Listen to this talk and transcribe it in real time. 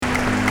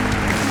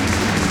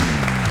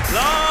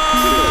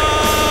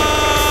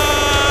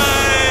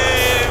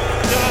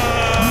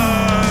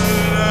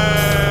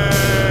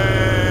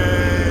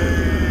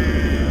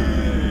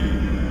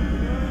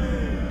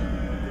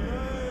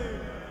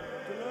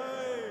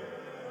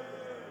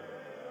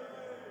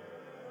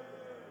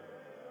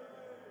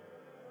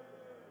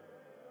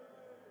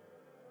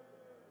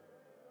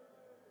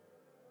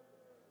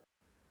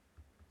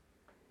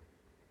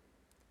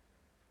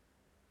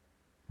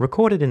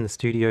Recorded in the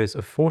studios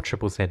of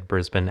 4ZZZ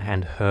Brisbane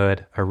and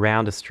heard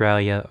around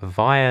Australia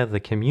via the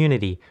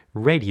Community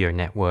Radio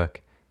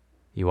Network.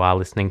 You are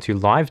listening to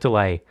Live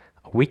Delay,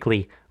 a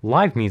weekly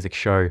live music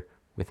show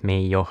with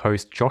me, your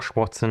host, Josh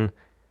Watson.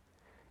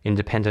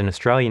 Independent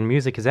Australian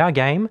music is our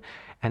game,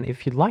 and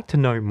if you'd like to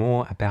know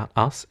more about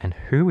us and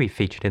who we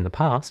featured in the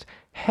past,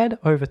 head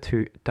over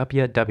to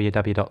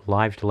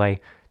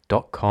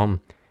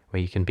www.livedelay.com,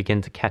 where you can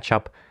begin to catch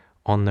up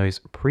on those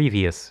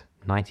previous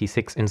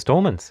 96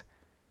 installments.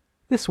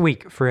 This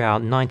week, for our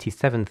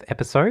 97th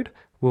episode,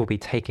 we'll be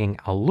taking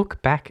a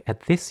look back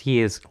at this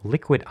year's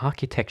Liquid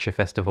Architecture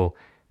Festival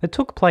that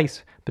took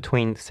place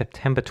between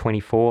September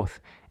 24th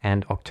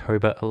and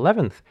October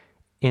 11th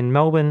in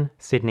Melbourne,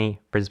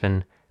 Sydney,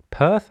 Brisbane,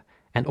 Perth,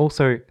 and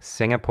also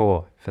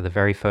Singapore for the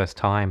very first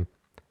time.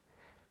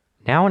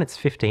 Now in its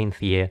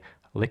 15th year,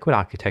 Liquid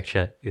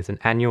Architecture is an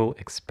annual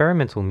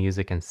experimental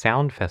music and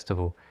sound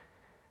festival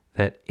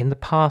that in the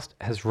past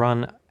has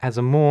run as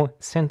a more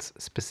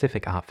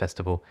sense-specific art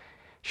festival,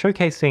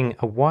 showcasing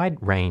a wide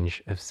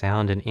range of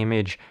sound and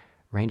image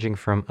ranging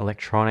from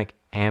electronic,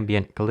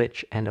 ambient,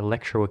 glitch, and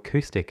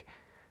electroacoustic.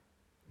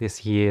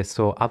 This year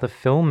saw other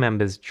film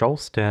members Joel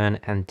Stern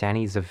and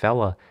Danny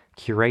Zavella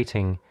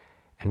curating,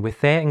 and with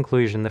their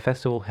inclusion, the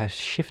festival has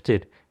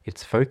shifted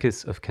its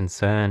focus of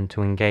concern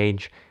to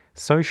engage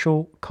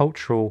social,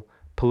 cultural,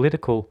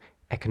 political,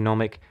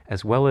 economic,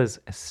 as well as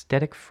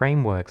aesthetic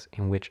frameworks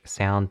in which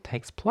sound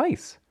takes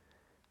place.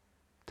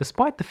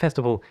 Despite the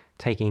festival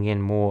taking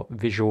in more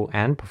visual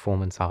and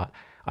performance art,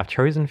 I've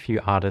chosen a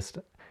few artists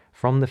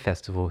from the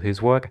festival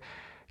whose work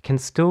can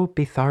still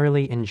be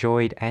thoroughly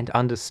enjoyed and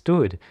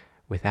understood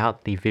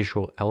without the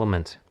visual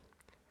element.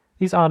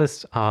 These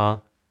artists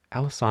are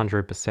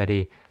Alessandro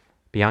Bassetti,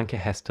 Bianca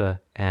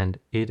Hester, and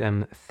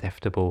Idem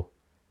Theftable.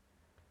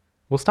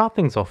 We'll start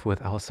things off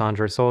with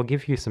Alessandro, so I'll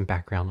give you some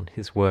background on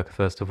his work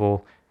first of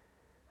all.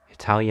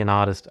 Italian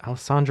artist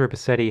Alessandro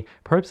Bassetti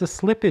probes the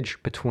slippage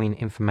between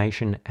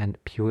information and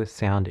pure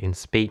sound in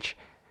speech,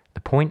 the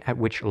point at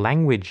which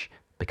language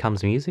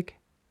becomes music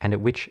and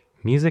at which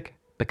music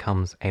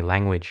becomes a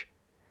language.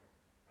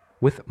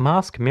 With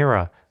Mask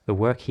Mirror, the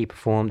work he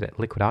performed at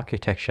Liquid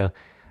Architecture,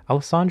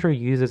 Alessandro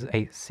uses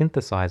a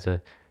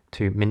synthesizer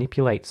to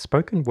manipulate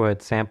spoken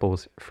word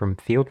samples from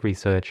field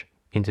research,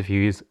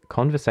 interviews,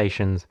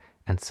 conversations,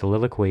 and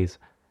soliloquies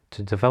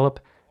to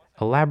develop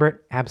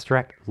elaborate,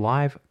 abstract,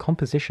 live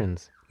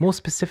compositions. More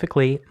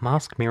specifically,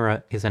 Mask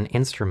Mirror is an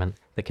instrument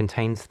that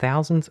contains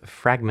thousands of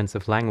fragments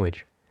of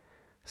language,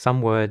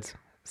 some words,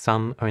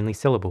 some only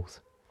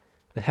syllables,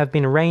 that have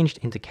been arranged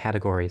into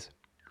categories.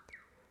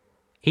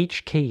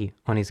 Each key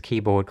on his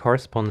keyboard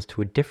corresponds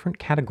to a different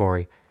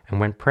category, and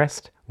when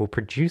pressed, will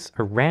produce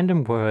a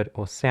random word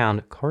or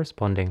sound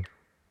corresponding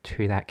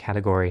to that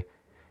category.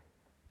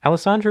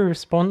 Alessandro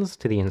responds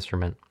to the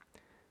instrument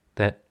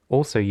that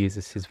also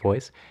uses his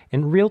voice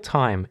in real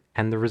time,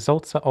 and the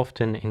results are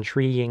often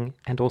intriguing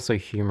and also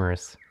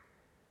humorous.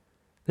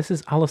 This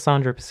is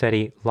Alessandro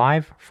Bassetti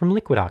live from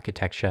Liquid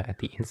Architecture at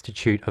the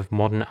Institute of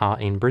Modern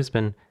Art in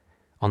Brisbane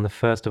on the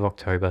 1st of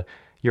October.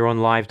 You're on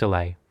Live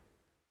Delay.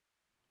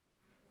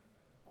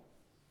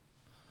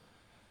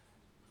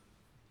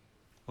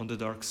 On the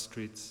dark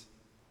streets.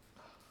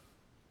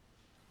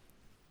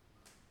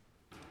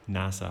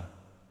 NASA.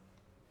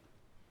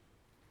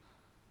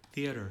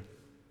 Theater.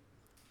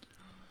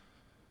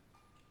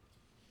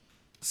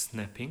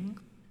 Snapping.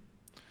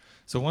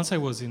 So once I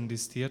was in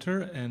this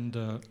theater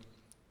and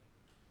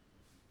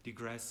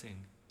Digressing.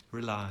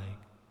 Relying.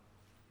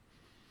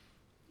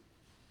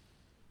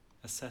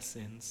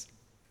 Assassins.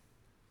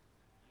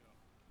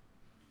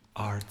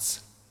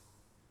 Arts.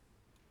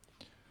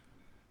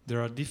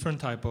 there are different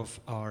type of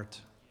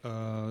art.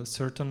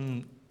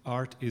 Certain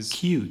art is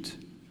Cute.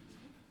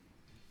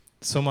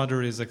 some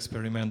other is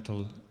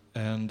experimental,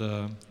 and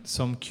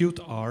some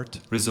cute art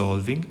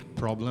Resolving.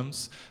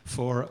 problems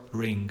for.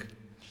 Ring.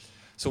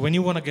 So when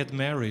you want to get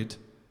married,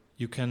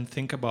 you can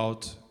think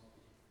about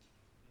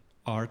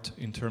art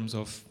in terms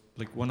of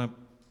like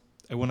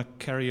I want to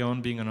carry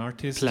on being an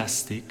artist,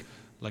 Plastic.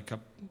 like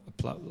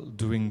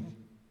doing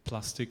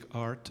plastic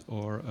art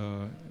or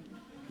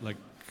like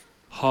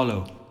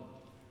Hollow.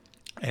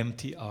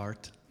 empty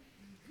art,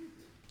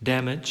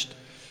 Damaged.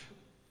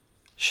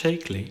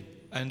 Shakily.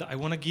 and I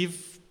want to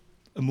give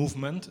a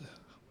movement.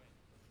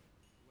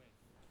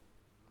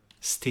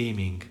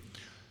 Steaming.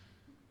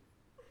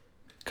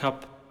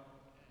 Cup.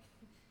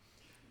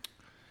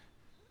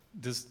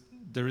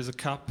 There is a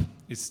cup,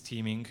 is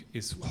steaming,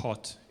 is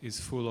hot, is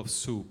full of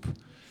soup.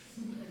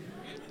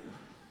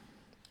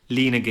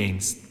 Lean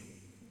against.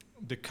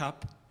 The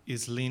cup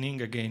is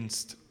leaning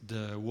against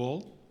the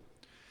wall.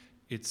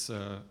 It's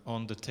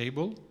on the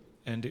table,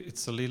 and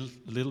it's a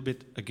little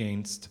bit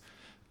against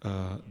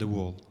the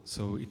wall.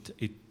 So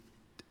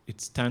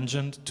it's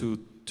tangent to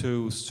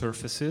two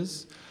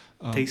surfaces.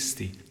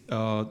 Tasty.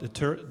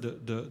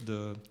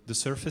 The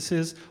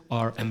surfaces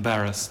are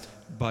Embarrassed.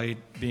 by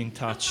being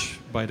touched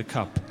by the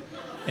cup,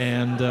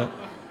 and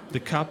the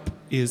cup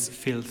is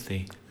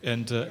Filthy.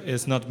 and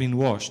has not been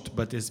washed,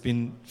 but has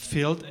been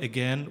filled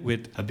again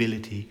with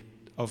ability,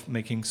 of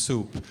making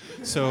soup.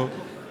 So,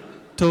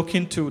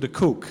 talking to the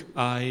cook,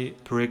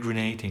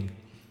 peregrinating,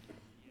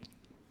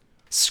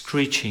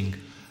 screeching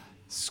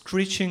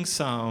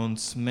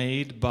sounds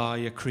made by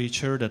a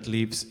creature that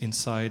lives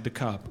inside the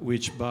cup,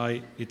 which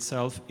by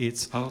itself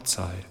is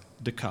outside,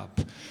 the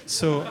cup.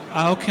 So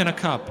how can a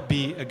cup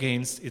be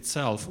against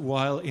itself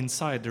while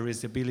inside there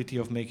is the ability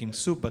of making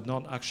soup, but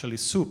not actually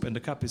soup, and the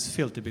cup is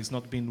filthy because it's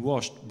not been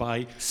washed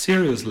by...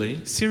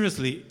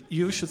 Seriously,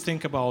 you should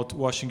think about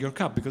washing your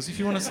cup, because if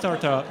you want to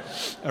start a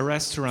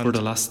restaurant... For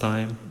the last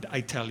time.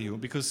 I tell you,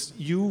 because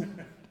you...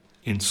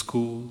 In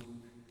school.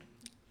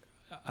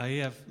 I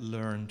have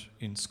learned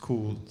in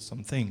school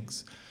some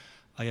things.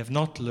 I have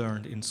not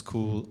learned in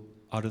school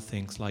other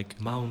things like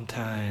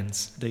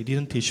mountains. They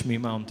didn't teach me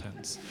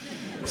mountains.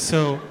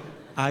 So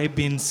I've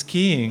been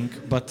skiing,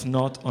 but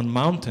not on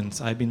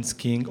mountains. I've been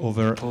skiing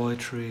over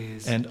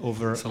poetries and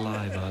over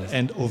saliva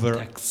and over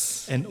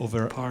texts and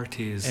over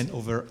parties and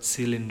over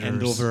cylinders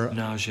and over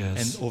nauseas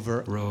and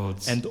over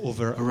roads and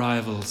over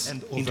arrivals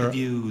and over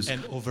interviews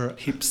and over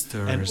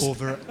hipsters and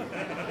over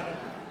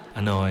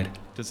annoyed.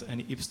 Does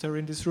any hipster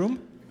in this room?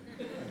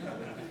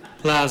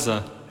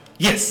 Plaza.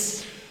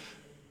 Yes.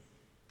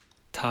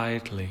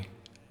 Tightly.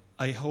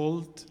 I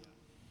hold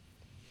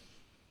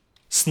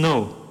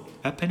snow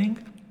happening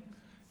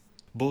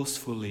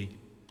boastfully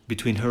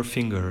between her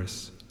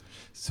fingers.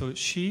 So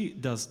she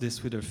does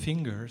this with her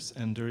fingers,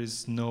 and there is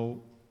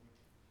snow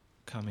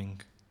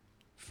coming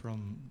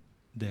from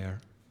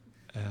there.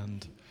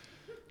 And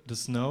the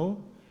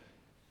snow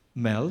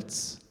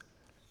melts,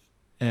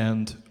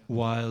 and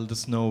while the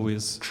snow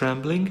is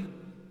trembling,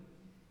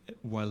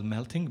 while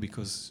melting,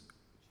 because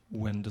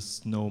when the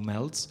snow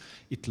melts,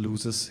 it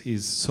loses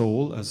its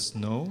soul as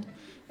snow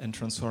and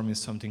transforms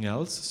into something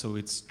else. So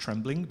it's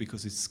trembling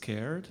because it's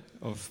scared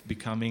of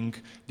becoming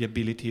the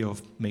ability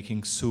of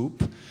making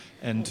soup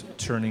and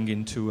turning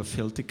into a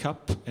filthy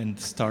cup and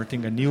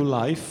starting a new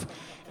life,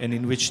 and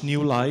in which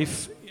new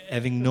life,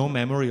 having no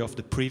memory of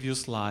the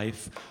previous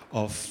life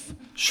of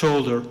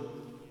shoulder.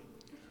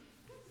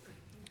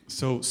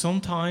 So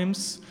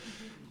sometimes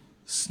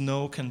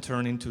snow can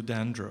turn into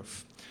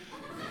dandruff.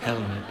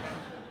 Helmet.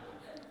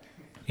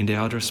 In the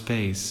outer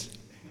space,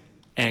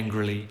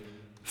 angrily,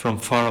 from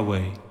far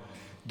away,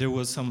 there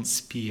was some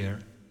spear,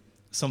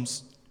 some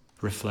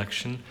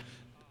reflection.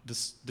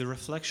 The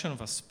reflection of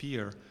a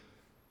spear.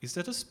 Is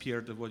that a spear?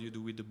 That what you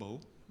do with the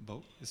bow?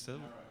 Bow? Is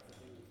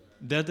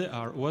that they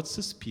are? What's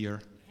the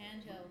spear?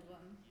 Handheld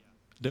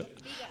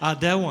one.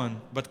 That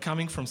one, but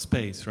coming from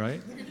space,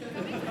 right? Coming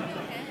from your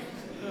hand.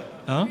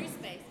 Huh? Through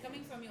space,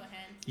 coming from your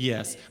hand.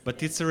 Yes,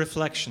 but it's a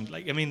reflection.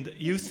 Like, I mean,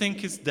 you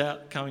think it's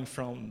that coming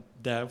from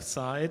that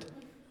side,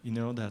 you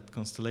know, that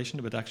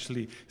constellation, but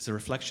actually it's a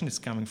reflection. It's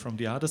coming from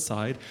the other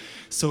side.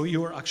 So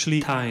you're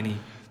actually tiny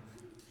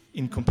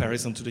in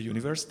comparison to the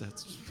universe.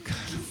 That's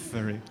kind of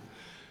very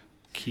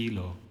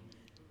kilo.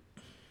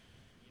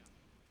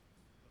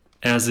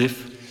 As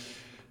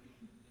if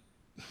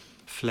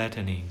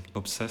flattening,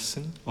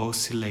 obsessing,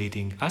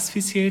 oscillating,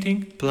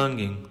 asphyxiating,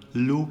 plunging,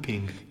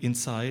 looping.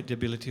 Inside the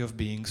ability of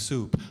being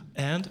soup.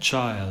 And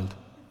child.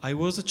 I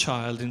was a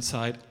child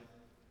inside.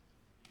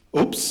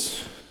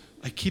 Oops.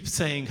 I keep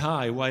saying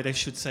hi, why they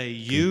should say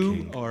you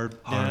Cooking, or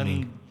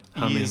harming,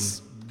 then humming,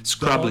 is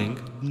scrubbing,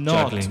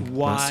 not juggling,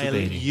 while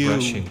masturbating, you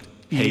brushing,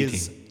 hating,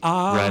 is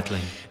are,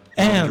 rattling,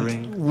 and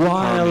wandering,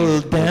 while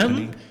harming, then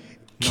opening,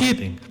 keep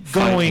nothing,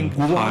 going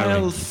fighting,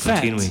 while firing,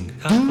 fat. continuing, Do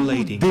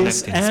calculating,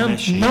 this connecting, and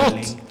smashing, not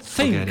healing,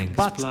 think, forgetting,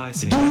 but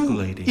splicing, do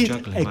calculating, it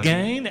juggling,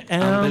 again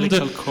and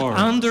umbilical cord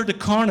under the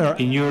corner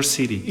in your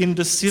city, in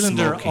the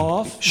cylinder smoking,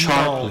 of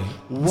sharply,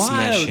 while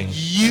smashing,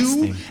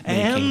 you testing,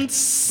 and making,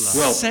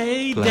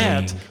 say playing,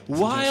 that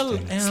while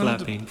suggesting, and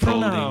slapping,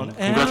 pronoun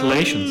folding,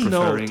 congratulations, and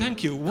preferring, no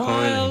thank you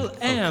while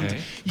coiling, and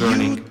okay, you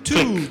burning, 2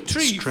 click,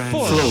 3 strand,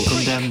 4 flow, prick,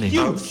 condemning,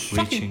 you outreaching,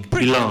 fucking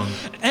prick. belong,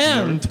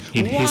 And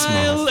in his while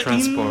mouth, in the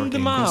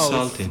transporting, mouth,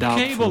 consulting, the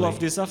cable of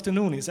doubtfully. this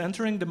afternoon is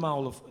entering the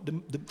mouth of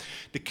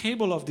the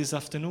cable of this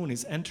afternoon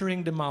is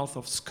entering the mouth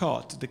of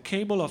Scott. The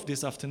cable of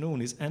this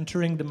afternoon is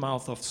entering the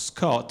mouth of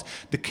Scott.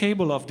 The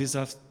cable of this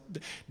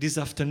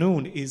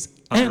afternoon is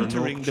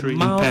entering the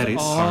mouth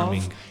Paris, of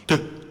harming.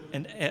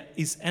 and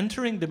is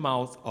entering the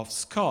mouth of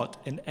Scott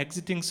and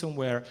exiting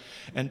somewhere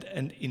and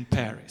in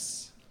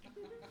Paris.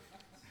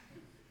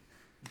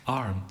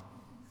 Arm.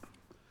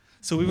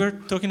 So we were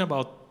talking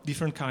about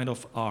different kind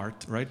of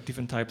art, right?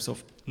 Different types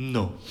of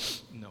No.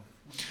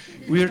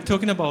 We are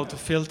talking about a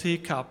filthy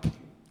cup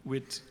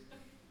with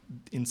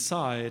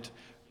inside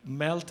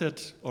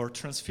melted or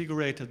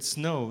transfigurated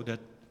snow that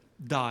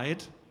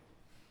died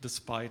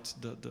despite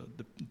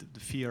the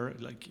fear.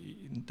 Like,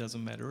 it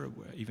doesn't matter,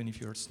 even if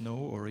you're snow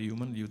or a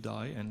human, you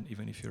die, and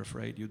even if you're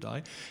afraid, you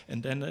die.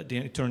 And then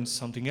it turns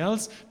something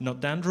else, not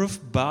dandruff,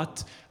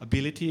 but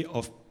ability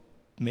of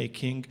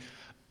making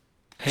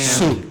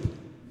soup.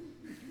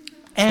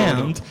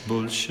 And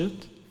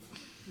bullshit.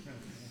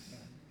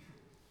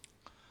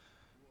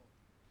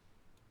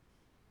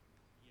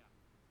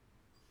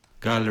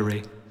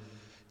 Gallery.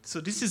 So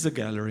this is a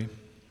gallery.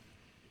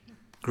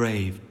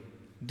 Grave.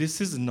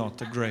 This is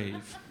not a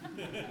grave.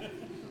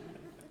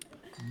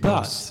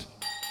 But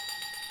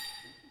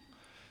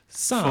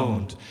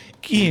sound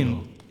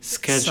Kilo.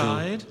 Schedule.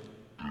 inside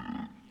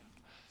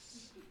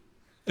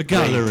a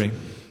gallery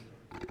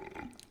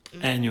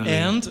Annually.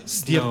 and the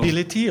Snow.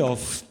 ability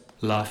of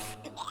Laugh.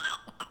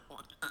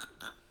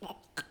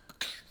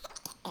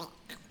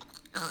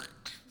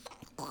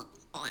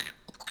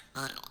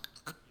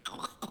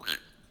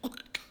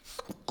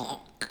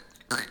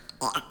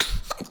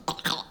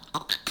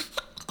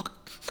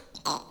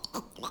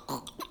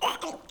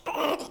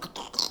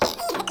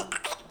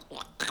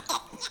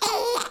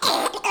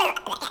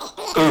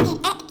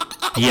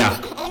 Yeah.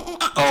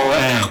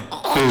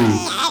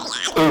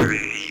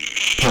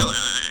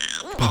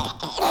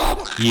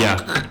 Yeah.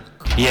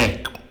 Yeah.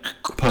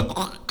 P.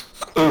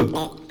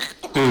 O.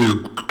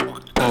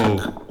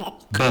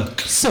 B.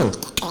 so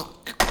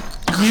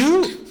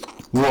you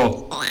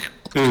Wo.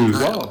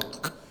 Wow.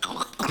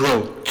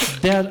 Grow.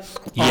 that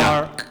Yeah.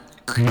 are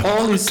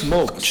only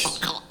smoked.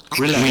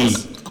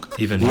 Relax.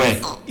 Even.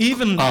 We.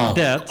 Even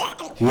that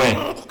We.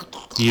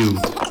 You.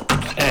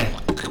 E.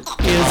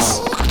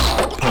 is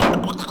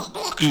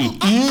E.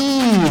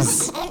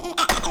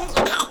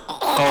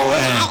 O.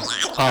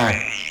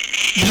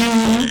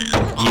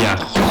 Yeah.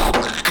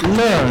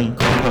 learn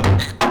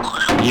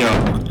Yo.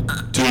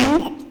 Do.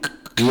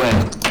 We.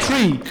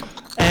 3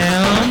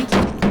 and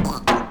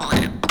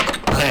E.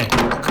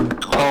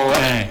 O.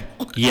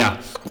 Yeah.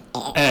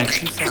 E. N.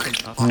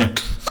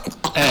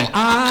 E.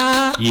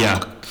 Yeah.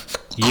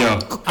 Yo.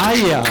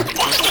 aya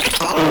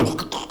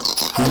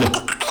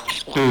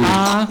We.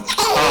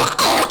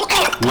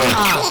 Wo.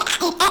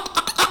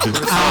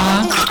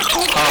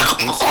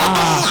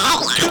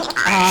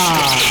 O.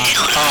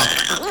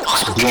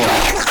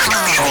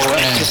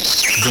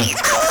 D.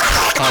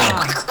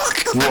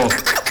 Wo.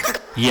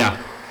 Yeah.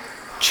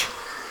 Ch.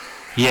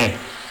 Ye.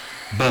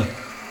 B.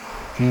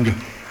 Ng.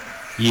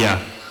 Yeah.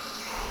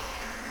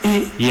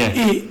 Ye.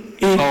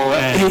 O.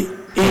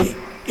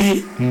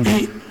 Ng.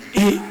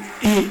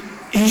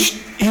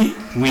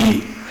 We.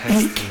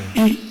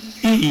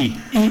 E.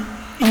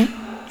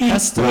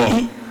 Hester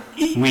Wo.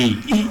 We.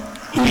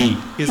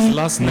 his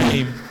last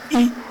name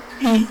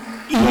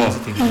Wo.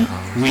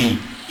 We.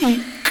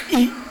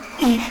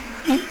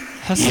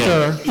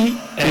 Hester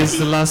is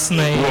the last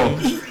name Wo.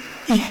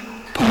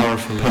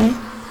 Powerfully.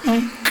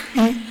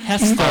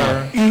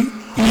 Hester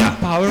Yeah.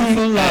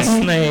 powerful last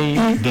name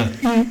D.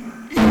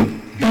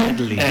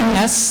 Badly.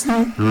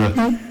 Hester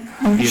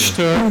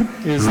Ir.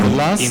 is the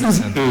last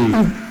Innocent.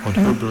 On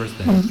her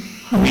birthday.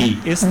 We.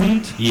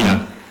 instant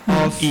Yeah.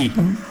 of E.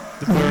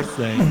 the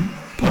birthday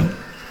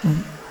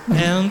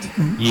and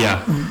Yeah.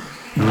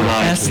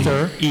 Likely.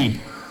 Hester E.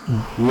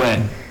 We.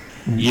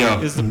 Yo.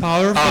 is the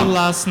powerful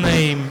last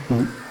name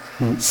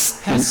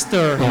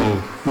Hester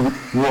O.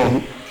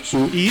 Wo.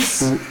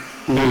 is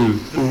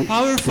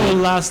powerful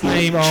last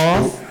name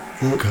of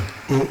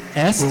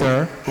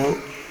Esther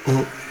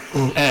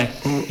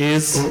E.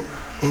 is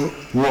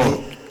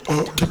Wo.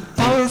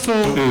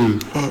 powerful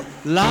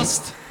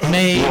last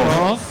name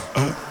of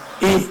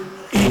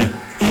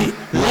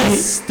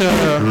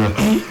Lester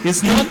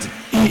is not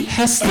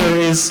Hester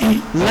is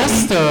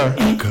Lester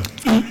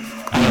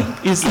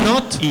is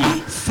not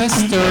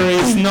Fester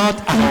is not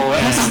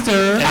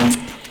Hester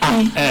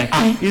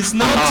is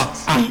not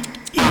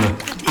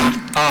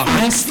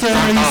Hester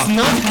is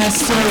not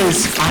Hester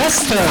is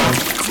Hester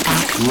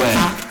We.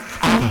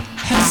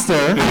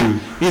 Hester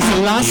is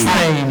the last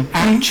name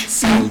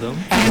Seldom.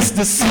 is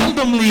the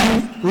seldomly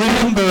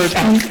remembered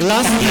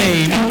last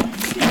name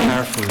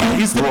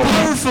Carefully. is the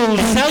powerful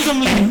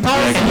seldomly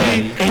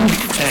powerfully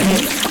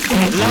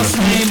last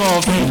name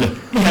of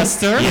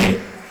Hester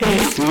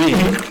We.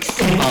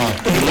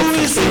 who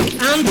is the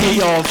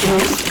auntie of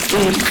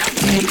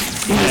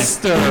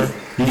Hester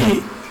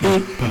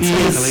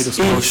is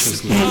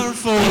Cautiously.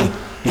 powerful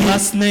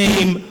last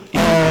name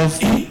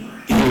of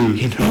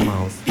In her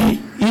mouth.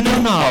 in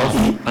her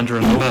mouth Under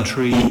an oak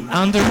tree.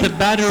 under the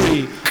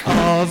battery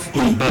of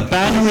the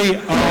battery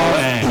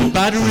of the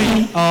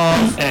battery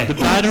of the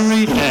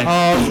battery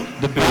of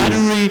the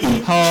battery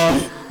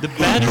of the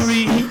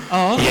battery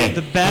of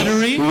the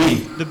battery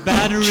the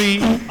battery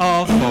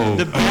of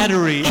the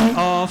battery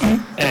of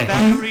the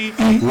battery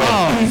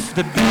of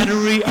the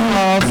battery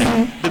of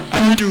the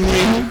battery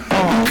of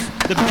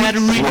the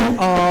battery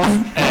of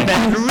the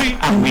battery of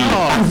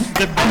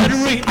the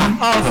battery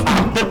of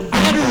the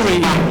battery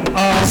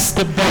of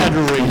the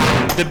battery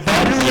the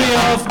battery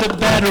of the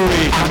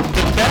battery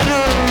the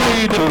battery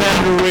the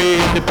battery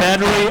the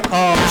battery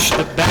of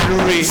the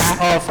battery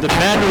of the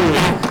battery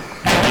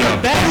the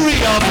battery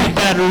of the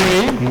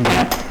battery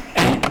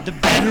the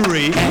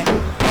battery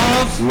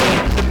of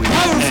the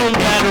powerful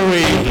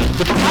battery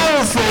the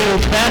powerful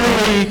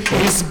battery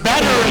is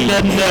better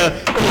than the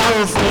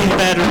powerful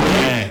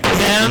battery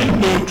then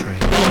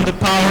on the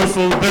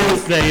powerful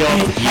birthday of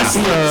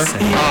Hester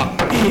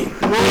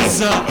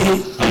was a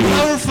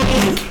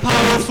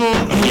powerful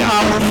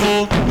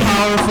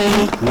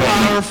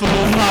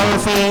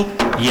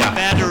Yeah.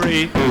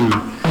 Battery.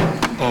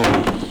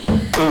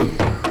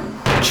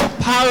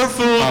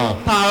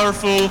 Powerful,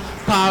 powerful,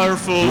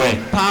 powerful, Wait.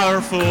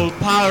 powerful,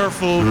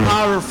 powerful,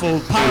 powerful,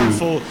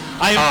 powerful.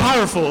 I am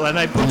powerful, and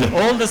I put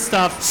all the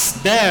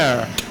stuff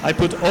there. I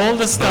put all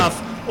the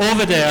stuff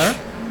over there.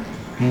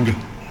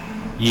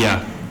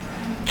 Yeah.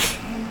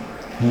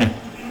 N.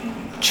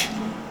 Ch.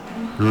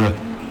 R.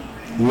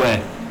 W.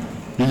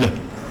 L.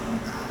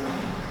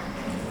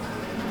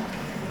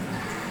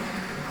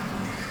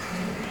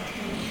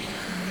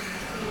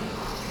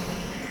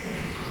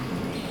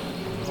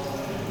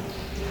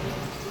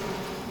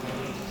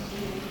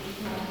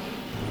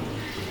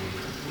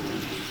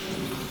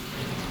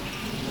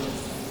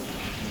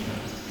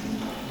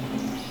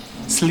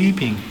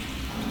 Sleeping.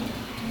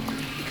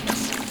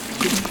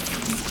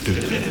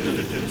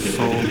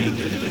 Falling.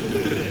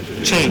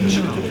 Change.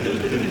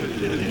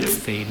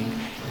 Fading.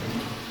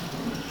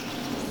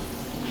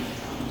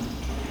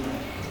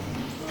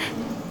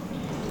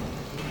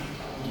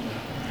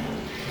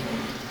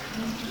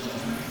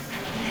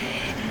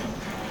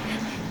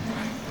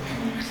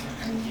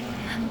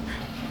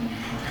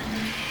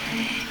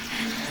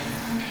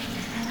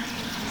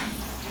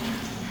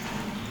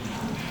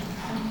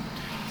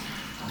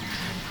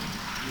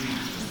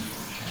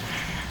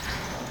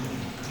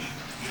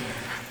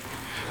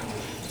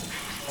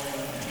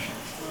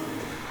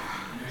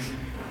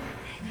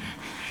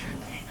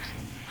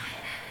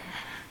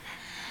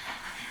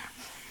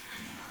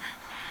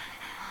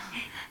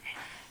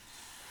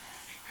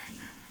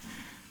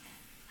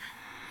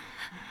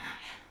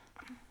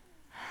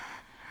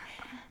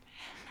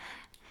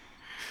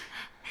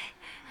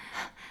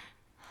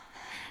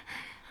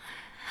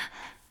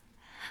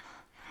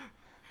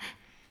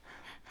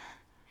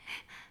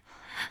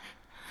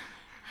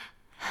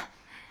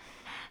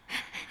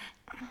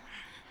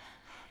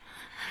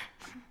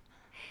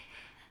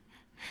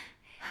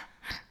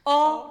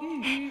 O,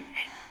 U.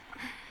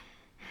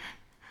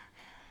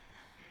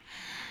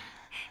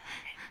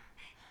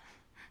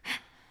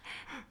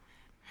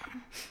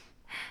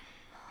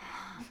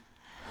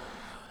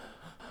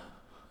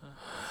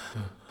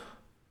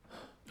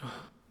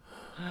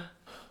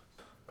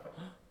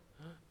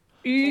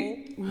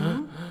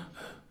 U.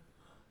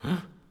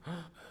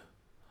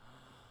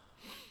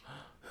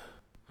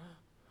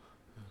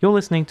 You're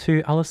listening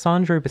to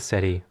Alessandro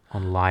Bassetti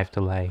on Live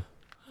Delay.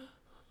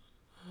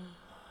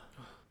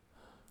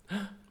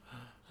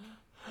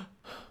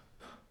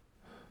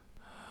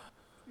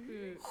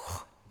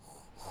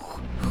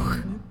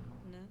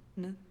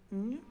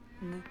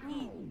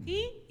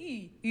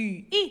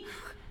 I.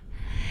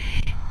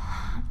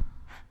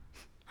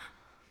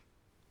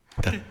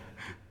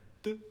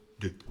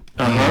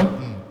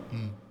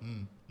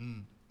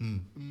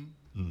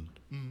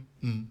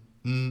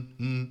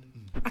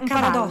 A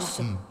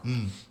caradosso.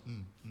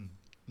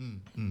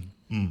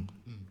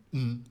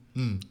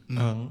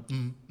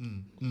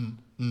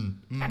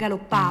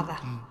 Galoppava.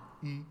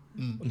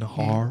 The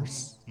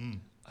horse.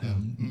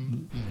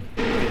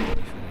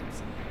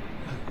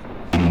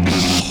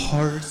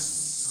 Horse.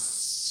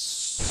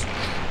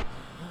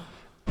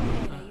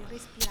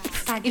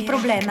 Il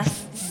problema.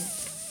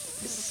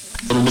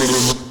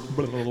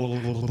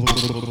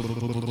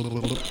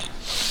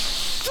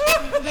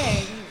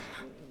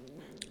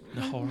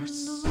 The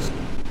horse.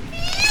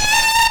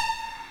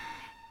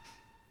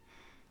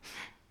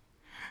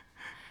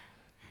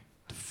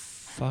 The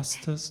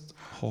fastest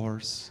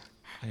horse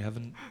I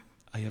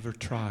ever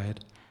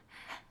tried.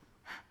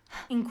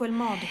 In quel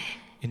modo.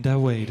 In that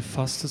way, the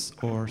fastest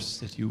horse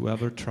that you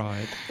ever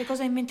tried. Che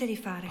cosa hai in mente di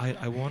fare?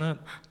 I wanna.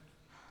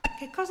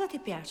 Che cosa ti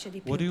piace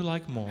di più? What do you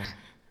like more?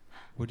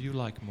 What do you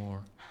like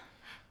more?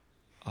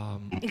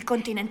 Il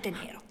continente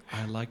nero.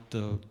 I like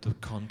the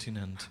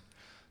continent,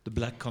 the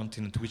black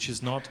continent, which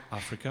is not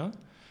Africa.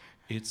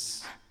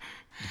 It's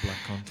the black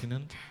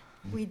continent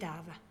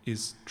Guidava.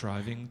 is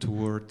driving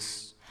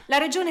towards La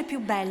regione più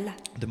bella.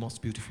 the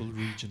most beautiful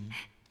region.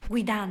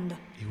 Guidando.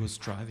 He was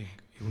driving.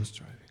 He was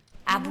driving.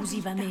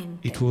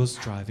 Abusivamente. It was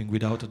driving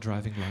without a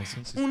driving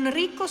license. Un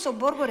ricco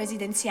sobborgo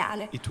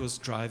residenziale. It was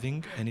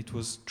driving, and it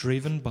was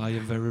driven by a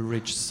very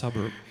rich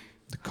suburb.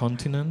 The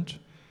continent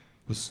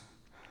was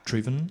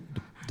driven.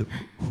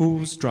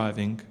 Who's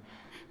driving?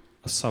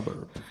 A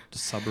suburb. The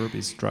suburb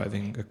is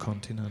driving. A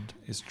continent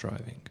is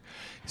driving.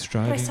 It's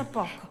driving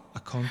Pressappoco. a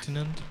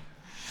continent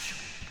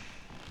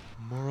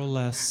more or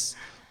less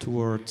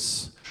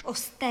towards.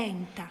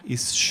 Ostenta.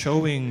 Is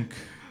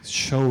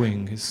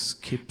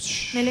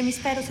keeps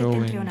Nell'emisfero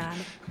showing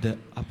settentrionale. the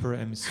upper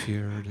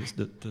hemisphere,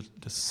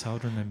 the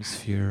southern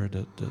hemisphere,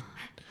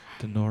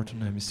 the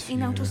northern hemisphere,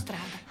 In autostrada.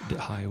 the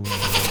highway.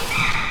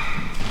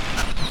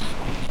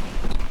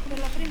 Per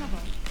la prima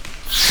volta.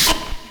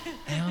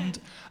 And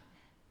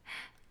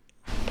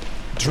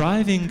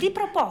driving Di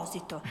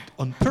proposito.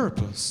 on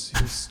purpose.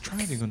 He was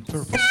driving on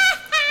purpose.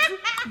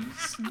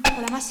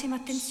 Con la massima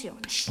attenzione.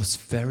 Was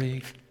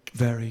very,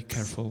 very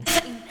careful.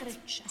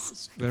 Intreccia.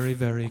 Very,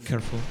 very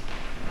careful.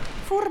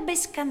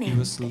 furbescamente. He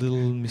was a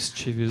little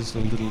mischievous, a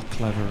little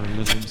clever, a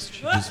little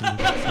mischievous, a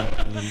little clever,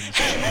 a little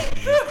mischievous,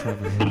 a little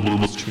clever, a little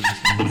mischievous,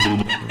 a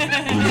little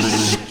clever,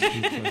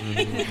 a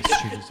little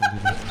mischievous,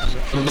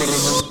 a little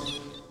clever.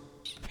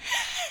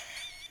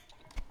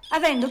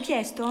 Avendo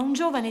chiesto a un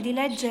giovane di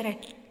leggere,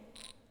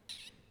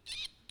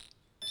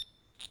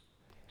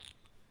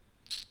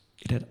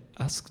 It had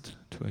asked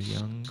to a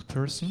young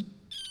person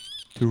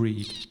to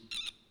read.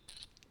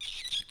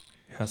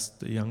 It asked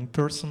the young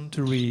person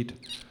to read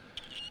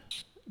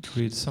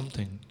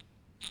something,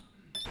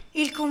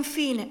 il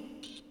confine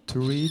to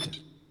read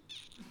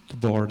the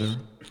border.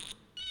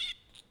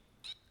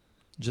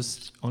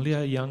 Just only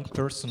a young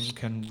person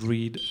can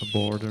read a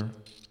border.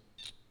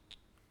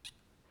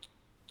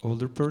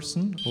 Older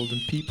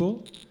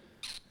people,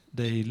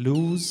 they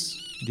lose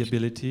the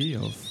ability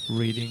of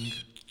reading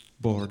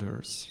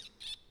borders.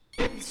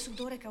 il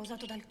sudore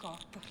causato dal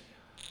corpo,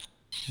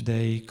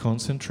 They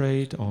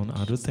concentrate on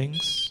other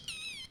things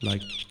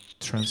like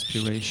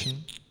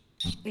transpiration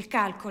il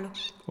calcolo,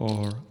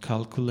 or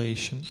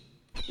calculation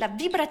la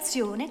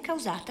vibrazione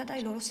causata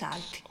dai loro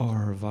salti.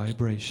 or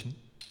vibration.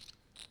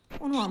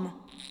 Un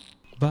uomo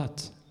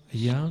But a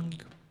young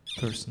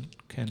person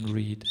can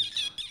read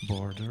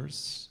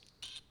borders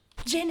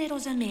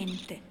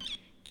generosamente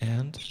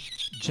and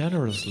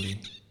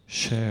generously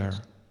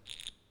share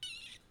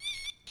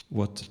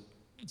what's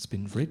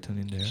been written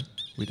in there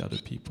with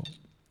other people.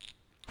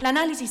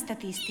 l'analisi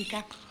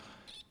statistica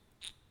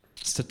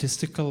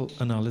Statistical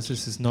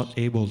analysis is not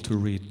able to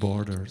read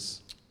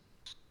borders.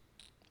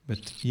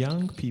 But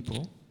young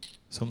people,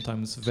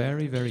 sometimes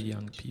very, very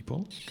young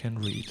people, can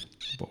read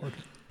border.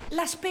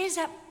 la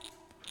spesa,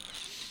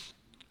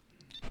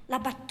 la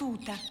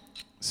battuta.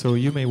 So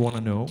you may want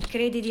to know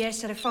Credi di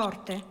essere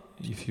forte?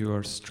 if you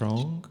are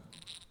strong.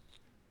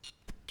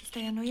 Ti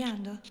stai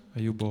annoiando?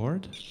 Are you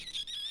bored?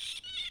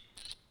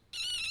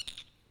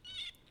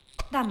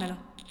 Dammelo.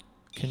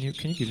 Can you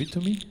give it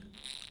to me?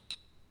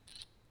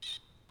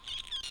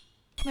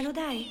 Me lo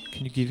dai?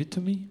 Can you give it to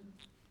me?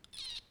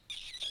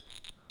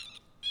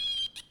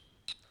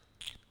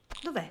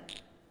 Dov'è?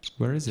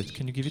 Where is it?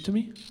 Can you give it to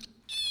me?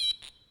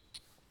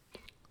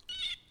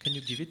 Can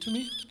you give it to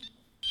me?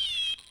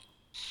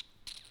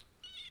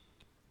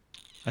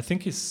 I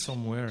think it's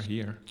somewhere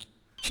here.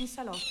 In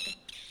salotto.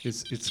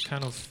 It's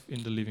kind of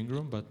in the living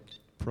room, but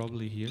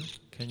probably here.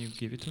 Can you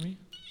give it to me?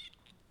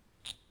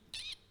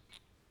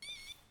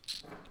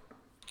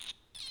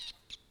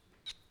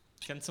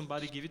 Can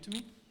somebody give it to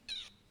me?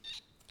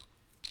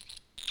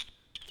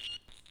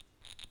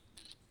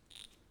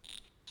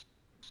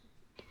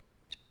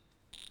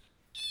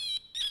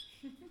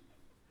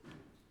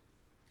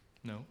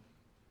 No.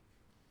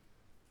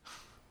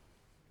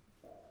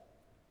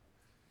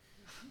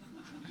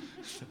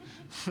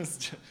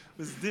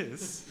 was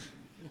this?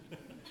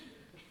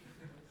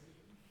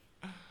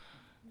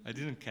 I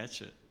didn't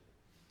catch it.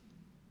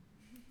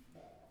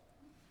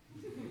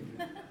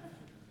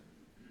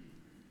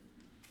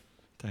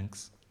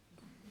 Thanks.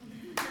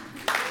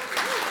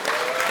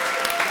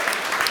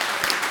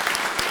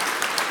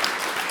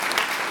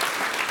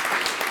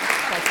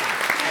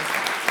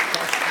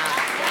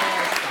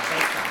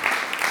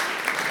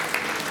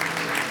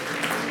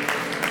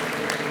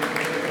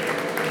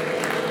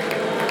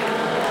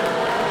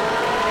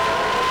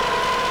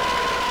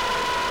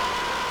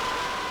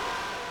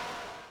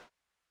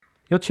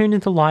 You're tuned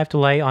into Live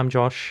Delay. I'm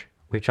Josh.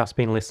 We've just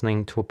been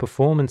listening to a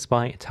performance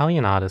by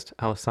Italian artist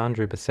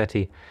Alessandro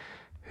Bassetti,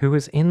 who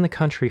was in the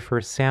country for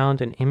a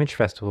sound and image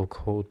festival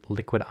called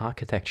Liquid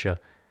Architecture.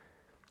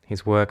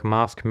 His work,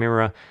 Mask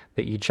Mirror,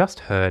 that you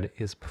just heard,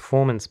 is a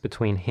performance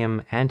between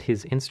him and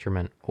his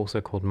instrument, also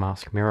called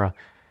Mask Mirror.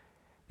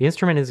 The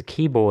instrument is a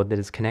keyboard that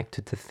is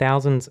connected to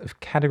thousands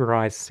of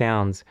categorized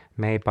sounds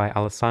made by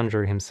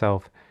Alessandro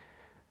himself.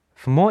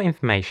 For more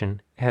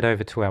information, head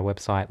over to our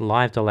website,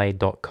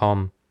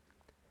 livedelay.com.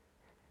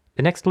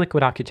 The next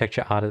Liquid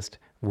Architecture artist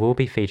we'll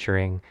be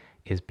featuring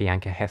is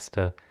Bianca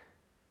Hester.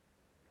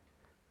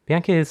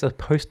 Bianca is a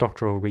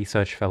postdoctoral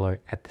research fellow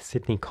at the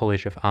Sydney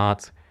College of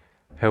Arts.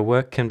 Her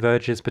work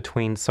converges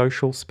between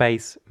social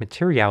space,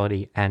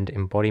 materiality, and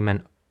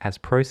embodiment as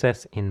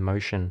process in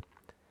motion.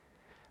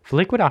 For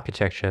Liquid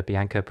Architecture,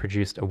 Bianca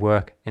produced a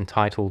work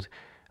entitled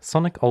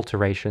Sonic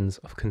Alterations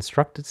of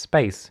Constructed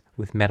Space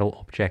with Metal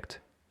Object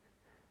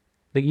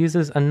that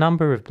uses a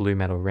number of blue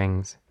metal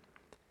rings.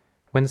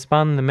 When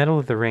spun, the metal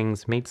of the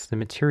rings meets the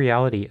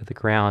materiality of the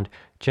ground,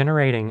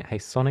 generating a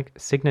sonic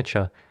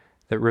signature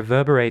that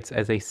reverberates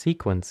as a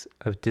sequence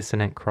of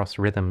dissonant cross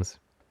rhythms.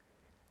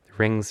 The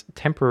rings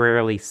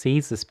temporarily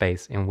seize the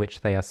space in which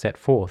they are set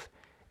forth,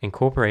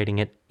 incorporating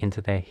it into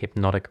their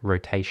hypnotic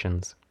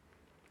rotations.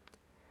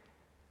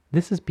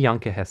 This is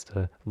Bianca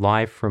Hester,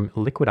 live from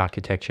Liquid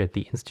Architecture at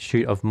the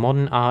Institute of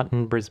Modern Art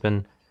in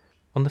Brisbane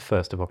on the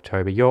 1st of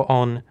October. You're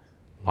on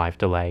Live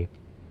Delay.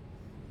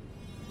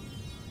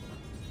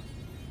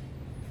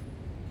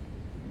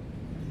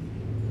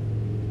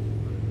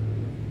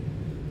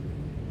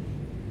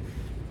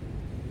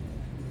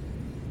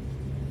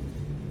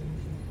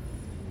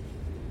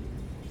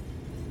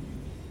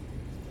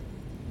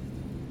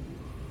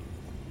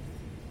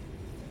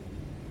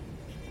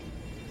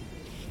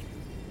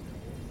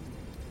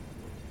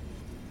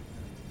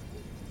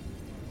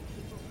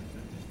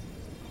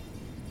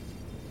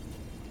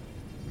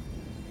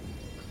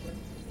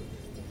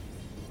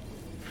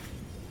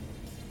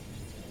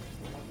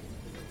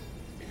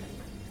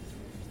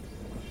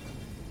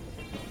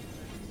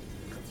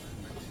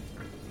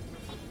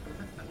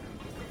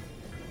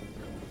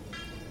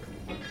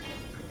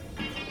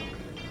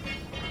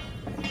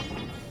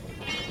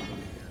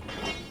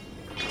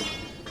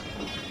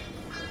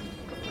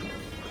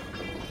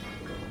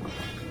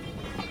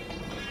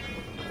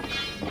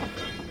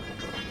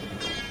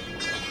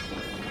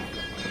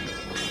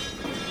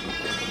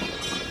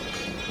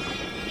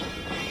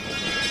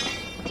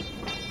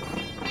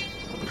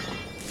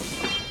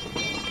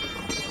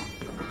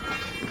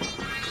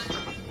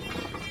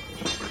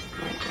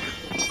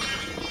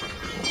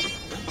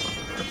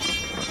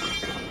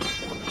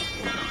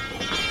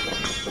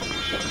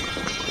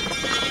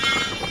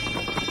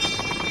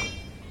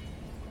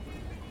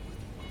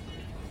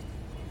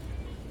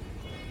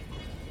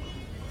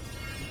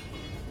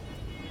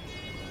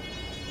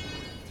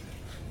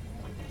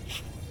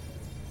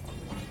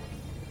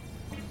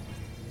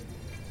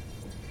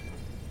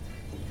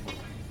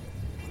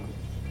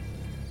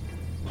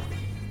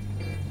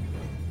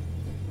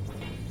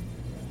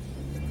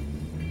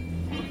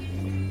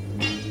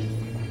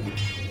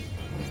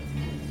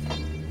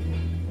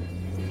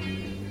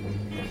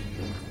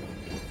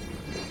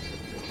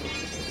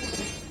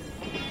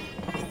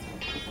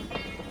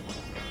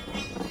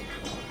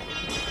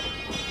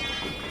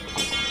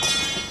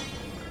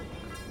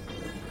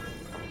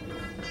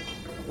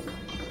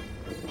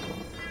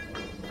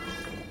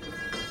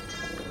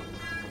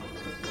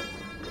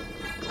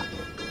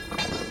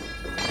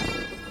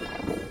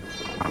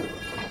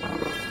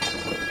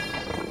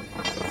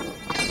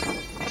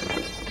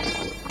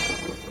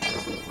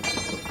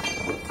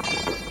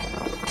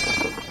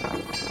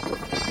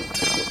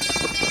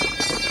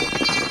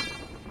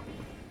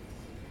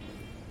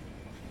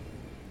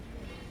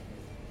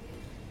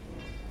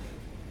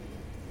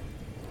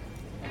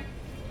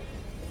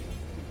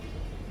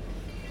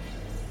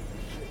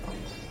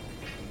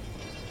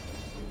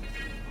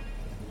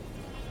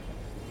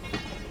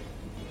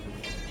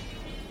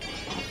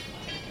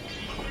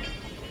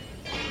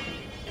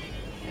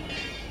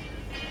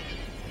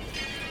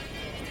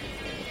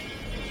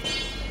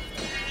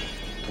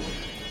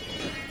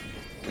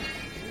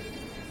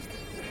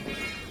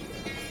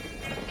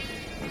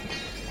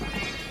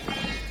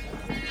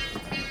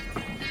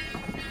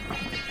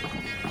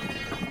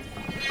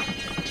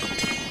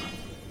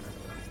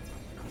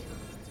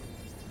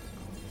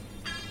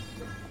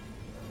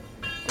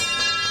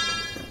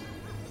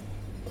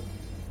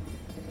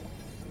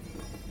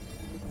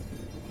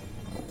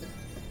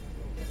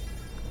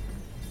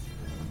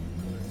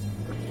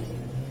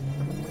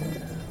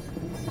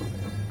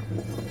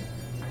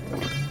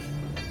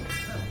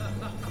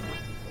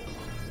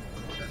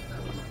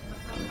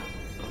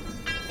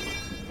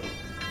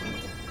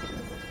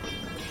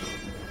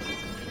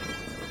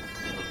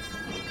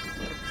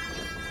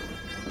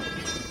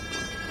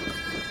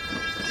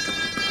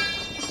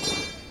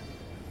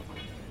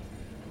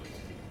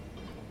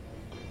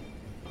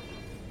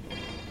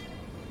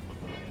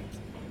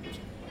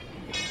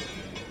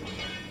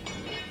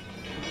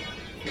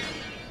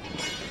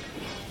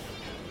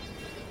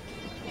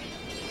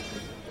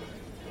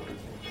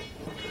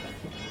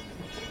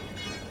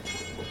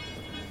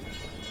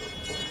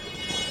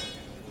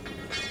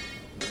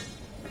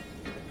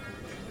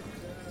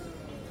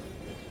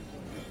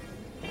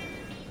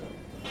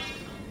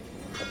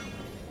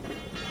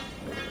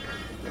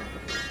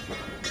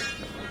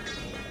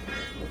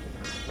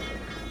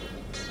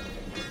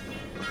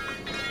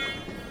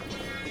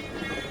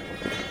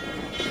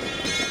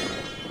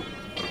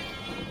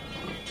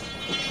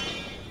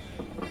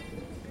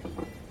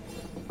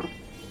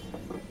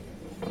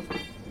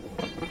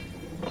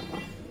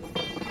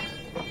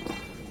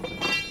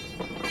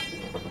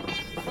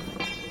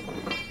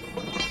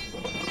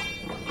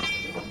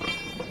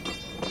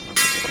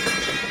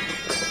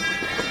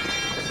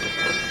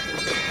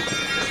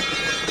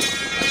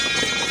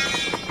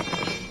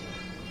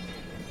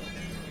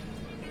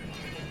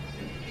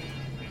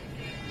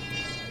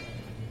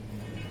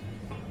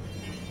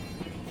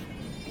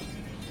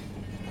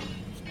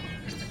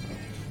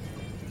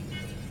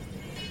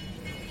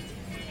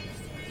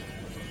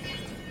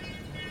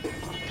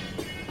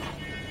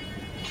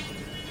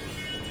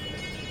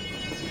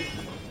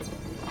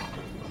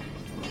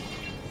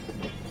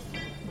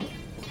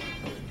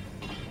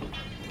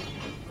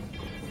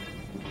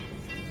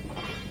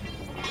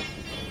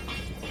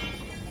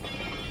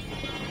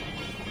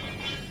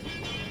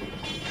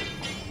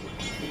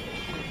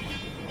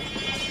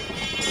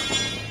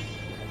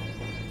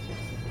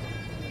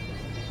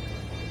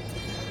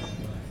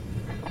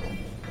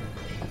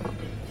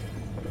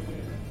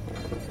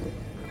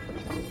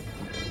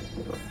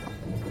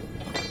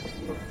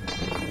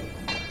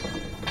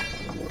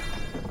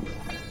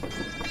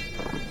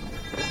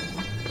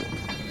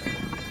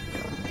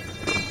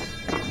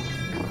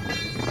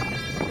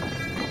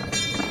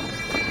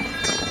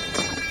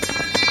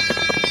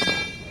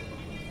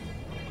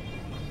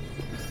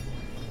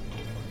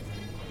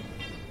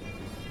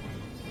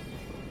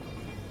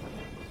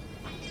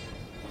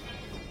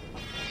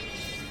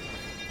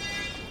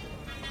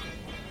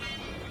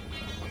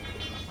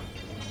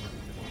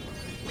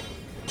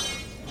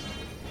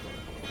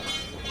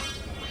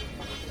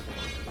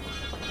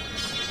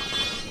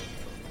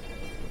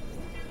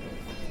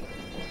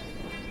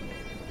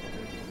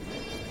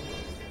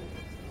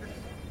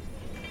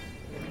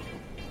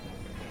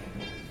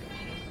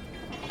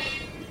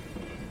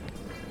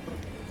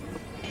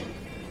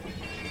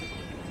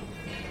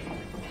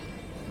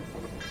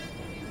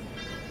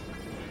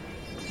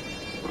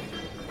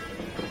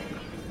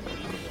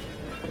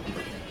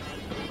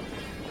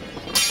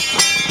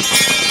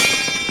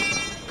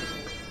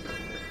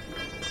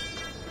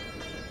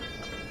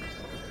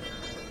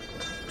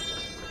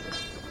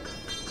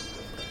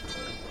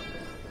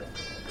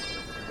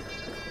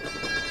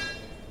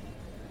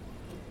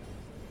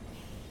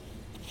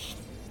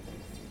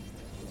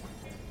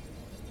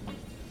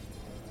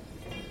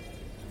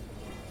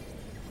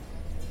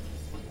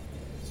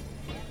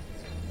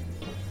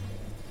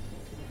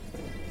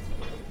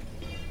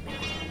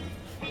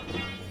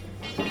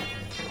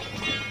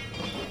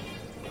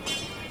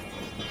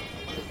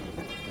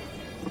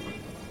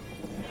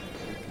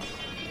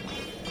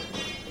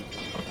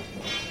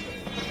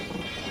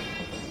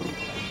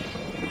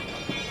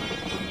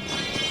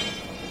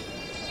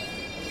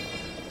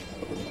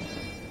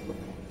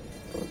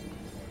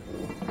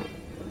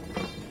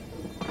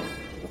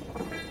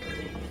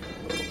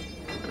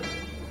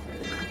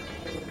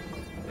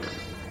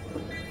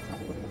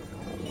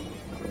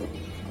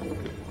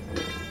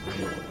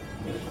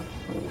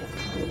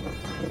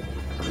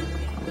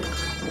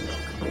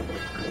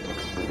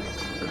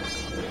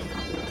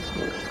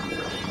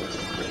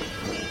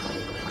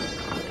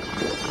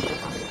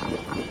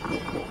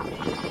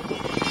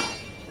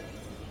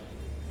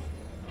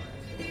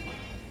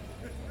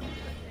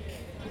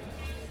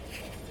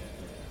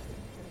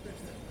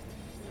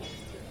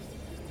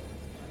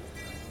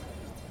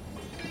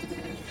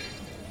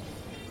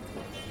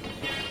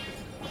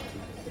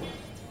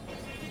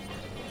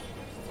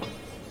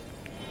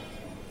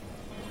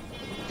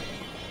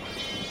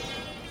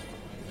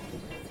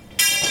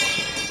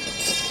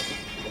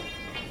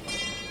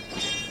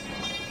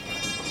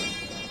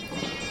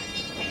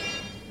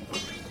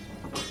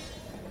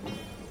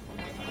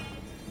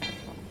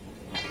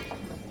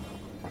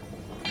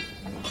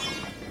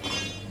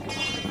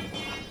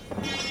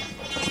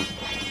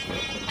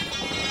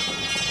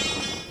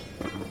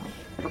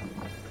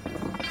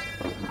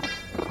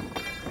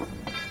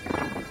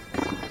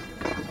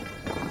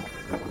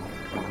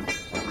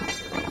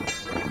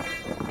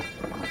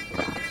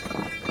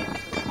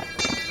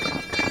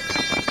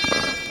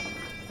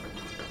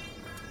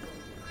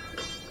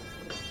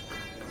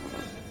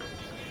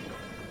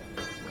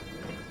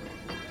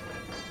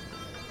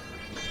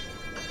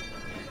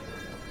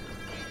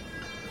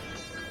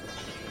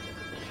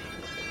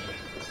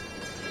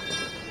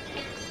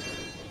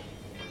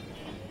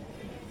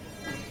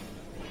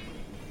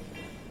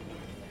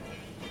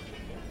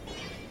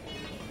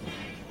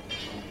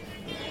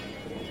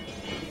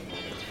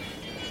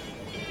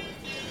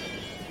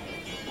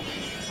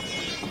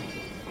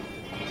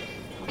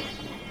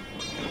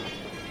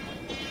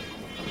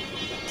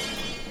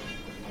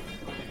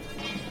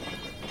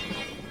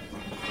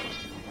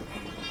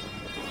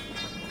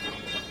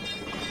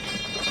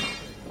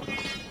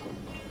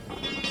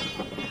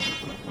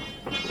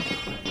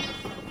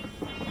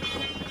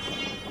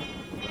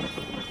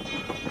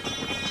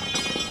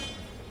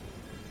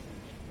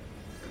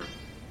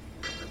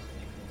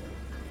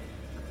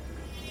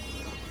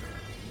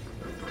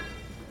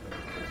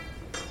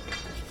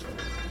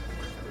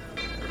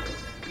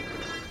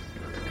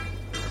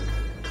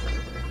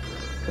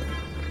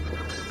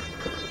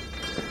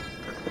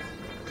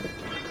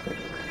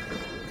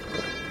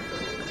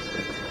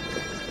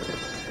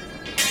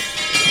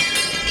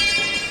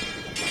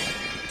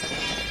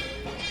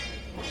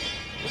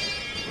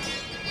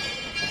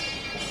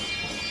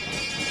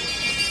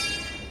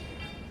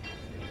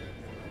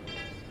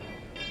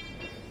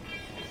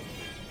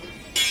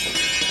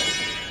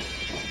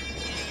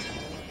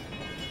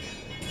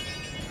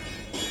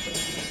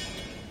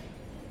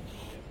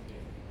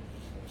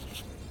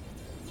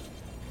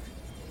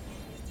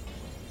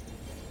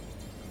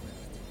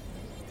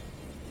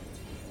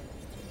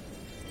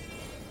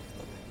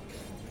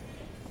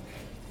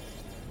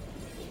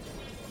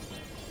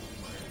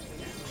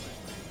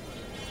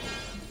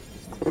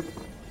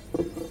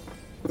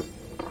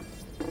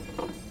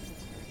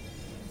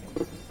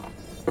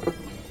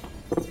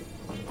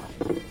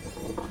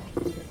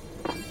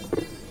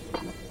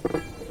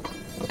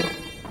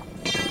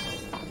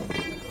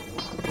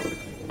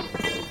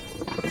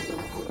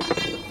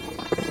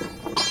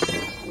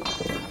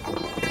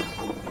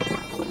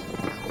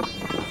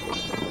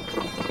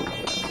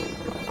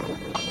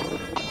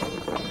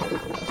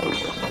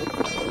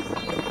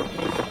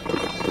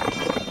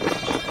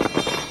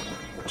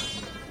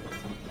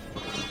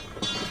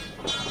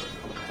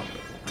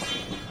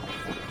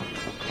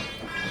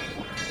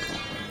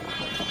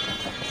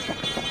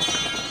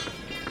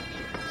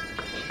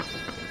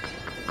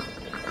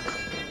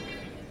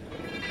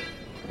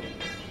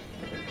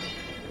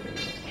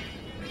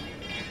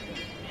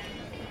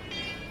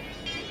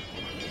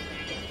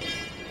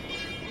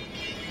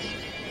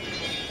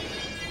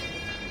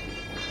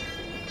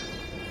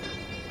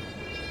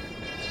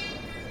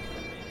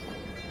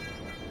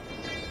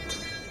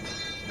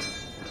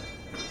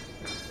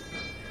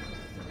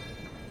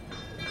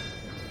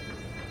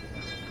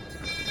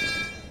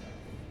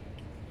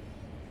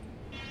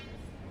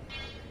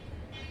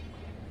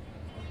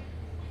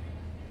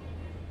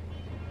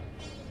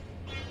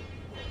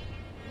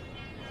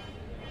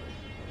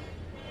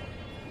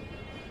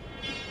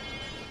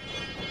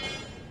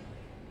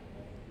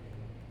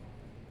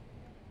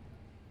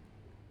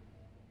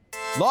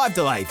 Live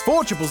Delay,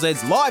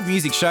 4ZZ's live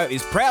music show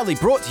is proudly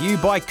brought to you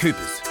by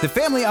Coopers, the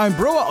family-owned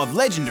brewer of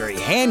legendary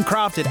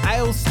handcrafted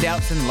ales,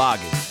 stouts and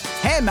lagers.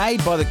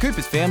 Handmade by the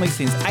Coopers family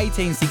since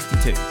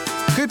 1862.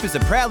 Coopers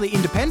are proudly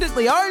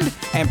independently owned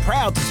and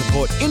proud to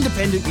support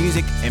independent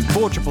music and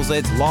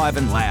 4ZZ's Live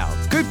and Loud.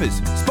 Coopers,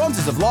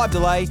 sponsors of Live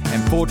Delay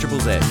and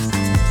 4ZZ's.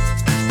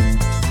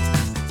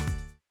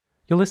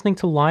 You're listening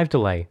to Live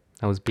Delay.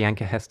 That was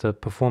Bianca Hester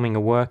performing a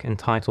work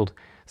entitled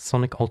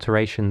Sonic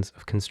Alterations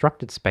of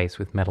Constructed Space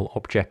with Metal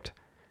Object.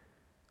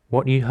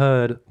 What you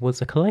heard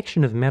was a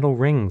collection of metal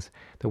rings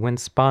that when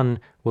spun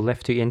were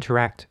left to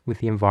interact with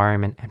the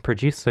environment and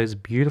produce those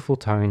beautiful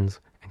tones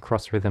and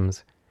cross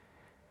rhythms.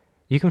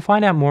 You can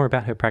find out more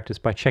about her practice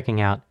by checking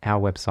out our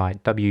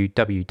website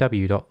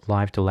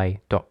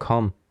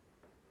www.livedelay.com.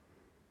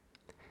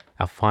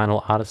 Our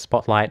final artist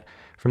spotlight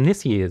from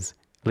this year's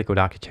Liquid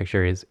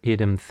Architecture is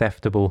Idem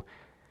Theftable.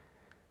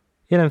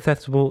 Idem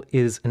Theftable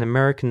is an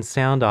American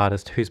sound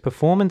artist whose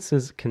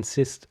performances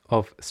consist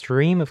of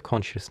stream of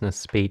consciousness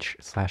speech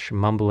 /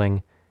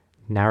 mumbling,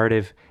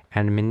 narrative,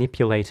 and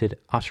manipulated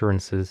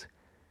utterances.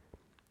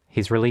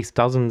 He's released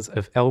dozens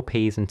of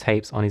LPs and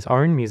tapes on his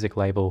own music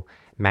label,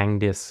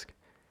 Mangdisc.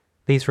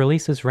 These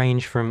releases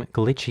range from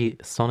glitchy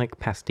sonic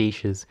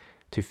pastiches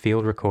to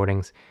field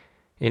recordings.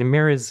 It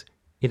mirrors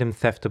Idem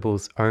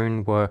Theftable's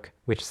own work,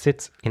 which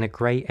sits in a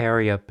grey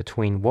area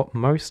between what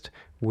most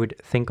would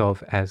think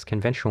of as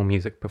conventional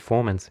music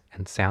performance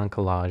and sound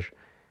collage.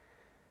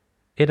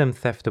 Idem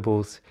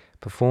Theftable's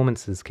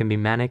performances can be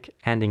manic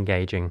and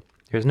engaging.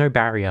 There is no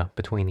barrier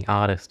between the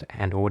artist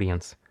and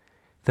audience.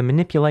 The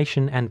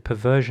manipulation and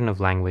perversion of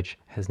language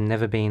has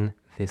never been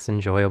this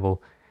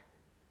enjoyable.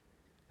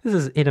 This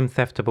is Idem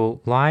Theftable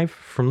live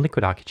from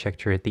Liquid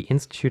Architecture at the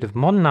Institute of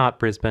Modern Art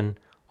Brisbane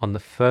on the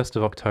 1st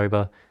of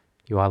October.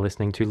 You are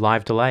listening to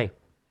Live Delay.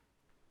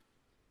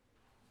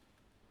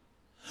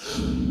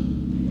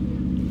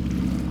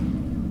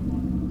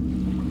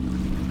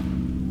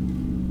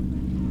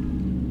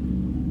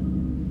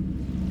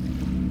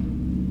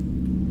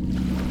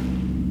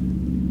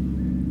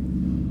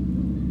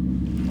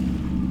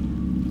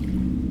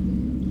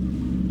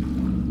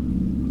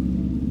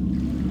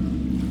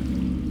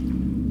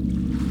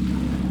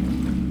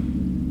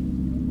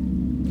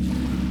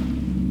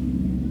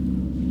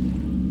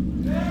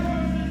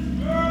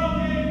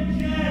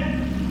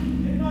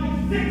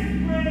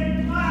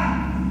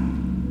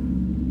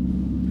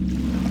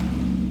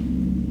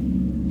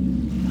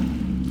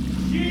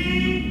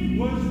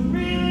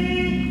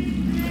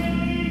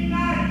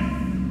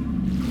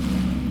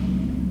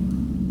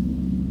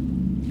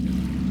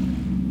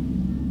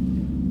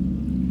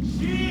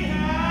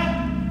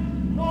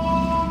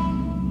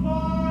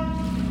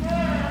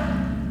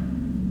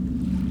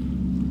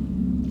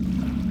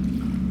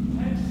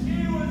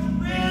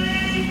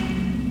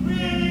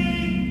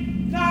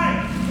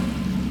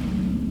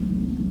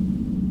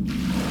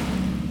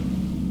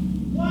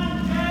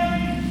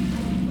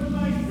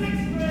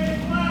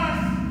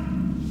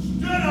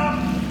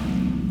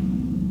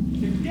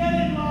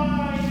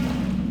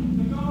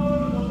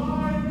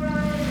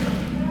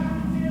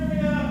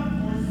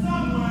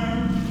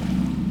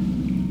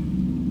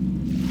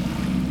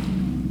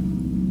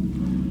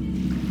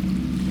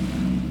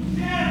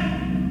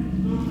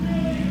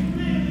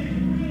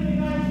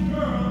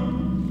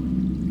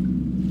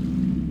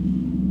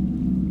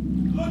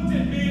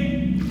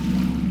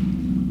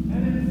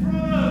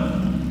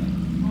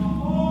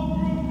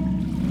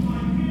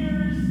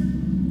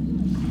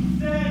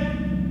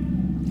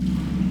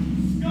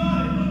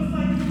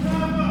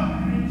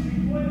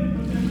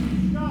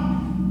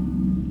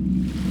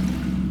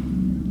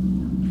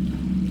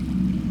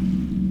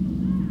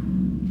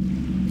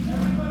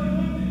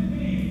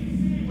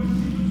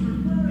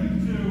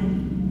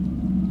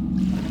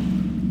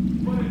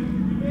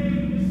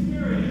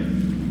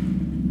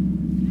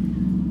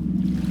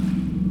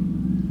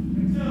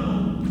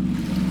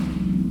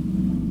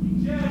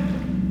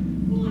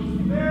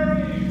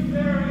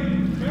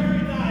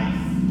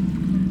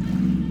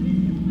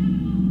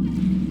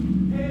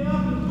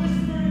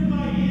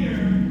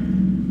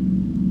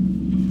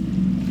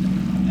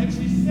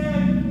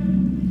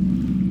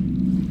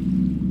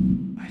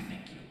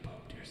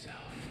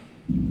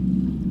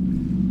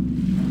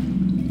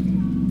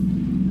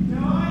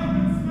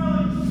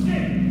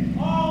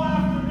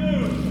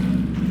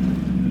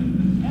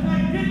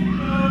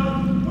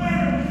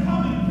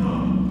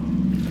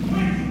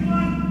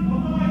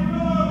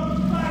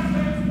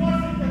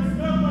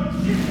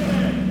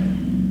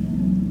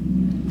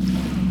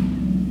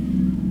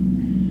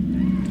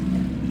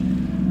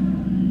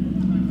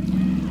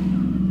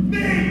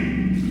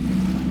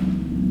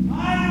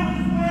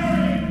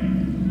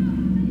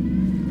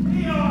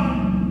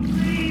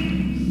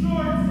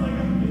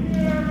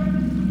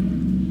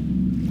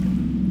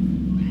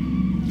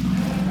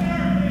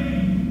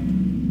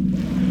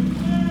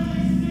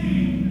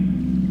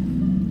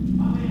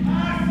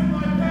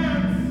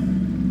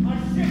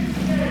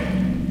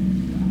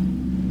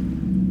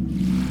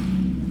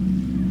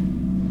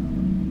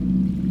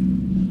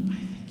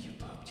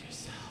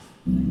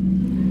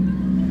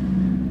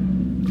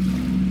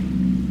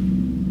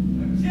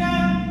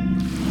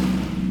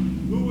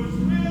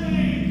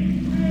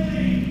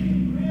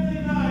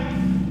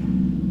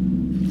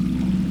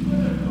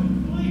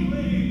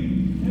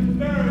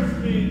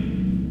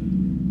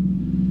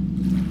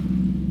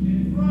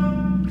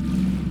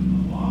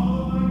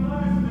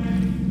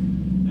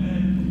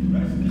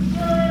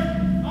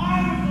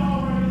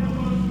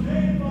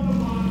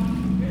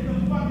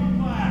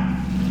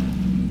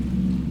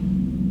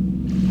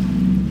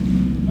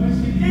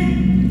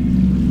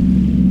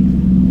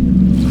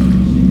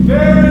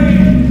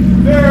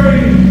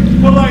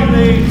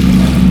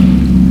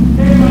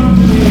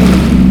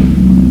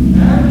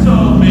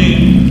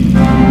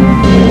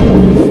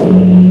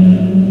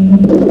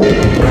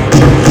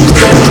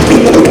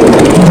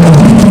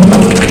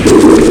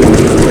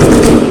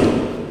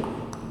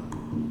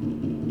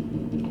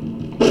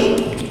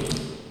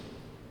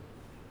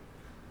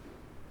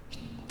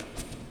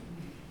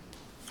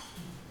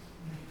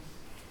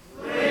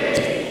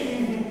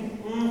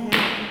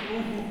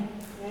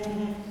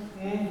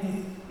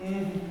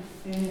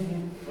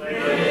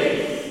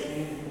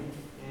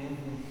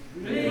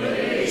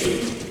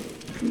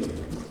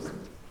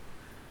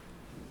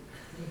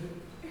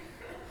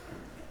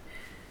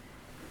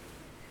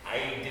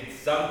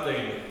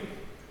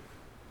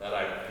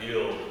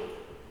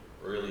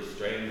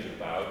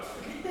 about.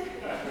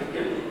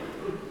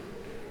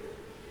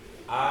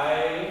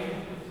 I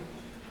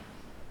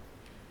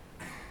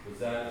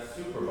was at the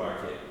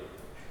supermarket,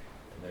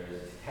 and there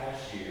was this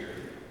cashier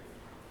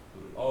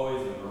who'd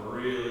always been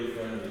really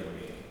friendly to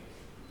me.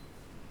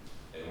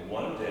 And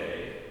one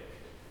day,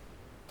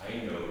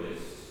 I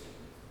noticed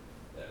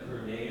that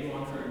her name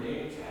on her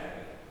name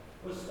tag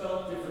was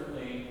spelled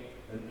differently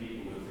than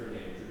people with her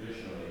name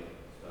traditionally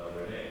spell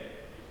their name,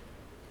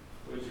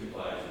 which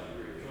implies a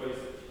degree of choice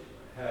that she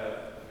might have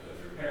because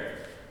of her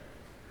parents.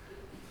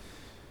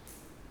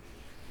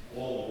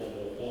 Whoa.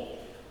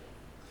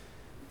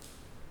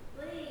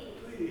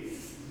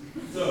 Please.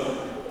 So,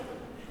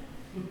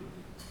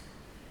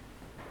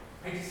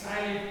 I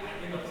decided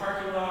in the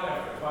parking lot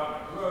after I bought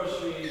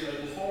groceries, I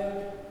just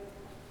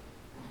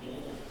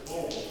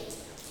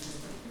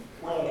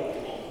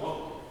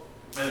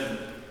and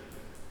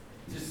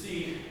to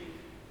see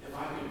if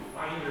I could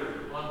find her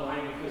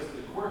online because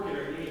the quirk in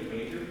her name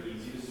made her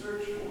easy to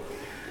search for.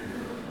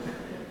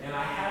 And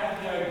I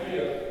had the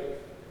idea.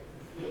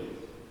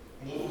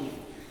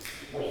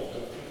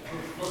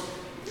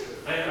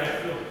 I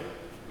feel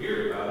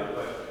weird about it,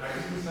 but I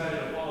just decided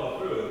to follow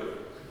through it.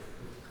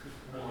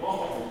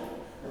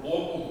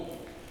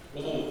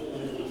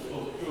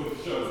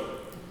 So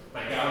I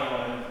got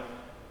online,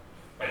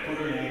 I put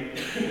her name in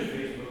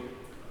Facebook,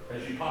 and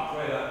she popped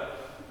right up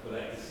with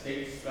that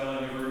distinct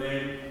spelling of her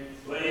name.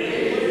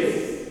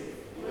 Please.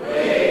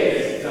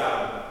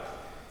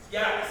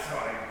 Yeah, so I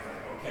was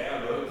like, okay, I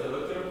looked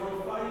at her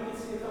profile, you can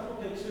see a couple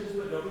pictures,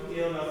 but no big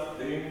deal,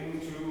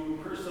 nothing too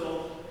personal,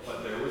 but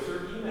there was her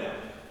email.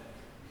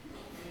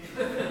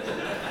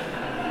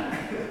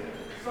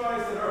 So I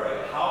said, all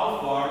right, how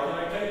far can I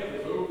take this?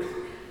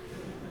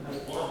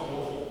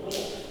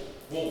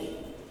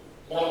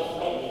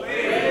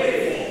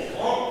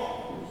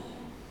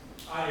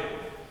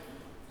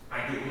 I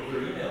Googled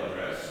her email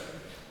address,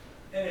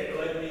 and it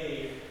led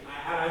me, I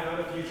found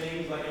a few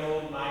things like an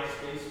old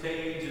MySpace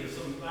page and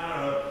some, I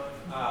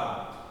don't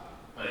know,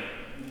 like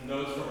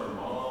notes from her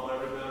mom, I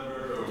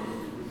remember.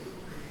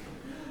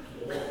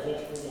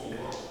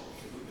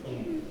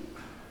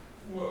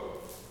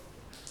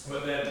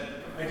 But then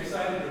I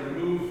decided to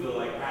remove the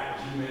like at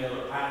Gmail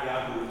or at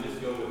Yahoo and just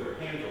go with her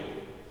handle,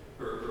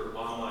 her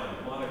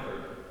online moniker.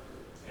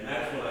 And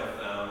that's when I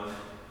found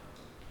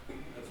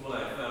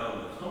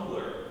the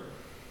Tumblr,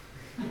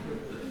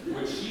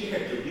 which she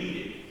had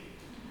deleted.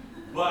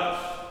 But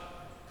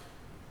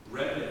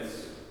Redmond's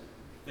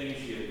things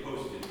she had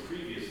posted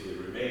previously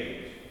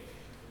remained.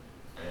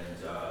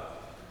 And a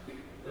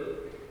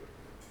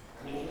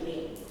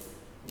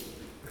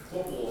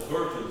couple of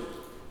searches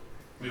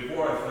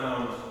before I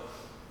found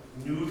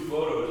nude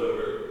photos of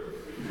her.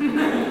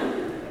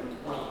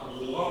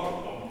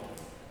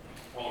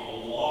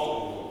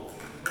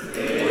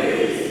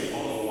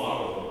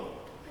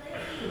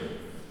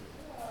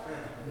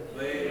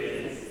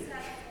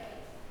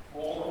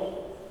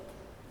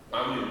 I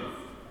mean,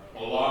 a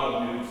lot of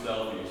nude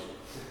selfies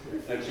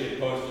that she had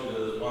posted to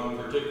this one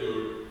particular.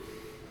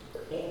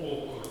 I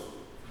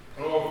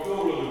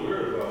feel really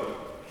weird about it.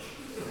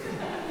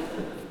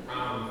 I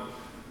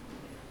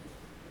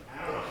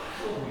don't know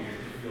how weird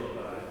you feel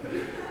about it.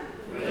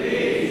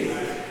 Please.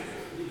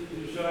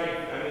 I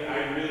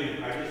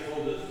just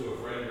told this to a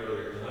friend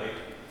earlier tonight.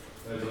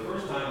 It was the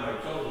first time I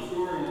told the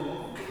story.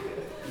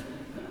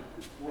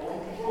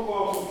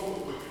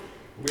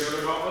 Weird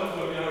about this,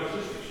 I was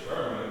just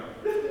experimenting.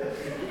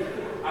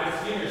 I've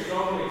seen her so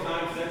many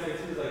times since, it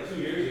seems like 2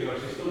 years ago,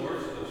 she still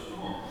works at the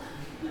store.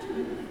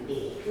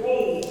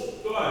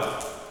 God.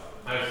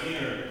 I've seen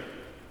her,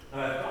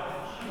 and I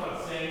thought about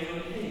saying,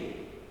 hey,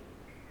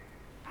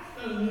 I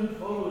found new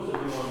photos of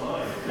you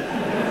online.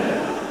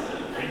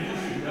 And you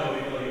should know,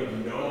 even though you have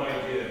no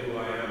idea who I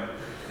am.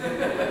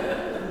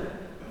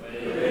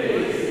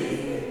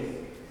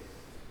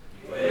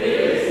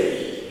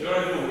 Please. You know what I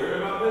feel weird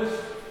about this?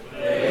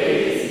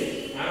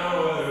 Please. I don't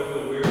know whether I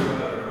feel weird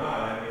about it or not.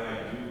 I mean, I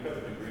do have a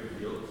degree of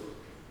guilt.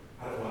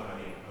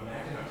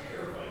 Imagine how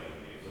terrifying it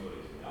would be if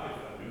somebody said, I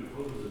found new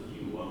photos of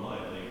you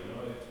online. Like,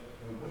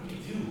 what do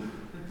you do?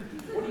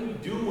 What do you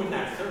do in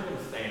that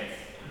circumstance?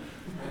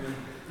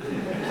 I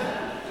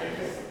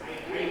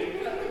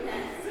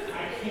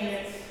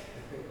can't.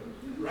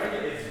 Right?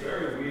 It's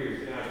very weird.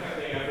 And I kept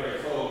thinking after I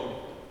told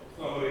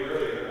somebody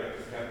earlier, I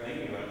just kept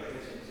thinking about it. I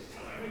should just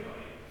tell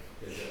everybody.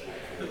 Because I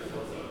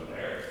feel so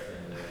embarrassed.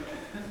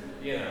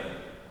 And, you know.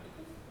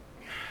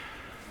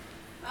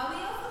 Are we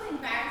also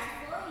embarrassed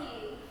for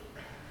you?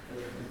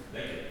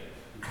 Thank you.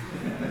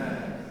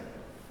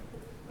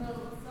 Well,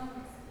 some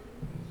is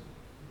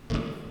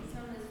food.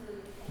 Some is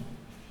food.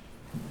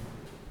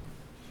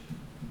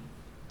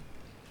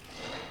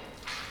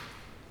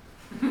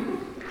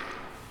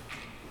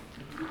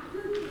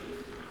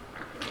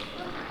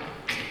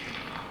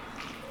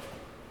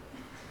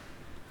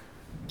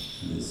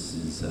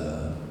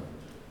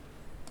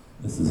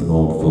 This is an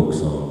old folk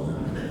song.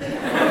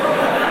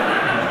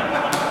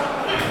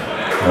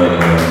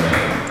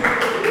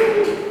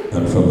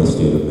 I'm from the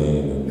state of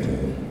Maine,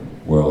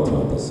 and we're all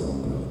taught this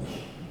song growing up.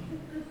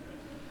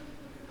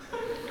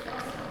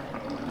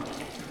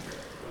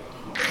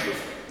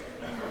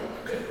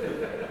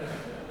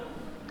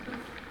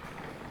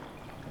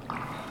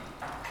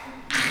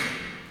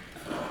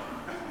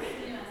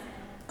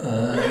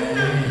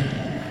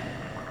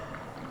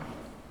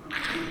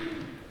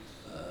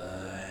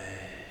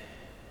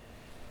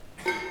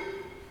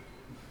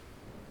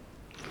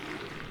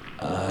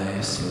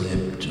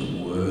 slipped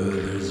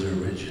Werther's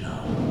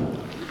original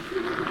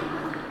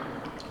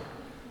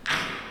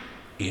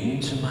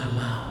into my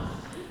mouth,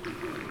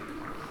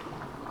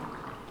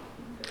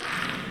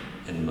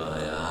 and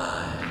my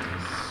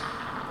eyes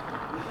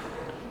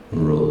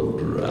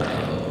rolled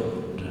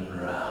round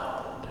and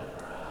round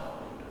and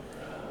round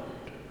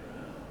and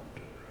round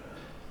and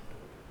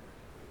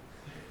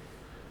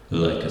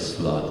round, like a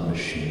slot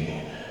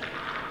machine.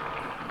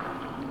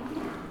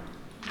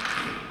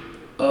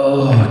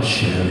 Oh,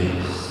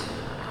 cherries,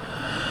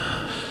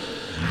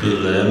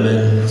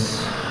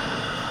 lemons,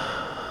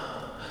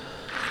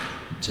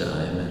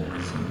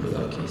 diamonds, and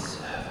lucky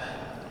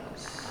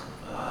sevens.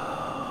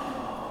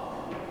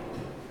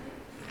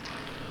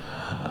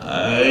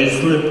 I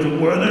slipped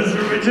Werther's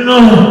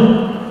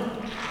original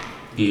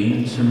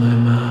into my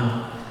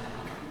mouth,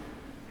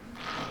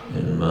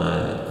 and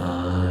my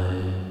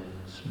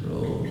eyes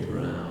rolled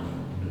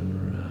round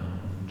and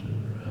round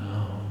and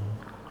round,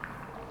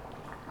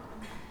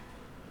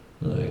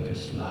 like a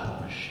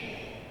slot machine.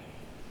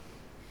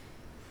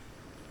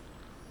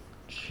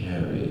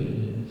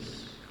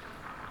 Cherries,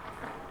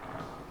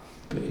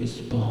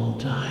 baseball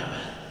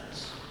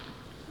diamonds,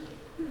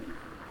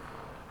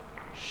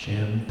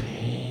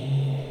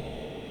 champagne,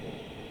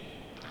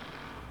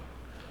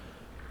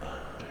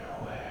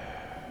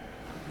 underwear,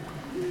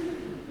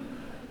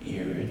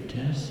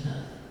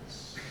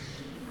 iridescence,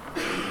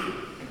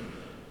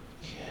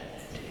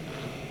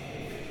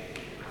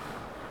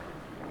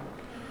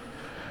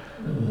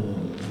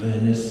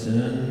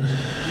 venison,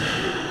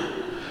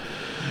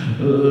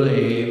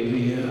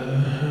 labia,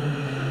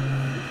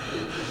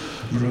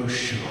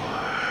 brochures.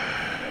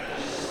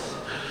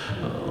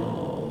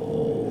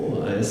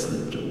 Oh, I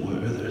slipped a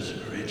Werther's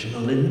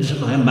original into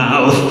my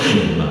mouth,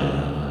 and my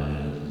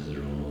eyes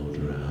rolled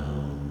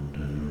round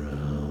and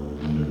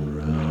round and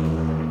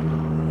round and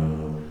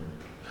round,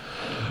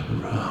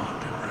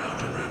 round and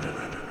round and round and round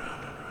and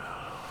round and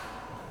round.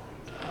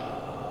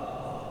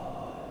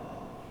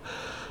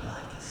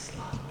 Like a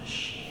slot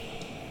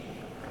machine.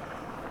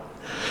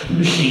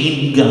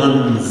 Machine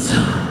guns,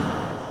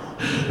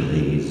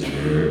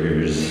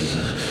 lasers,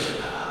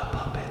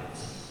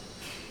 puppets,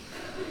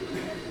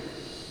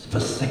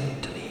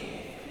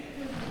 vasectomies,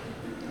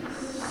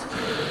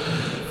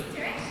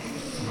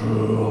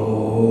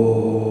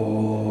 fluoride,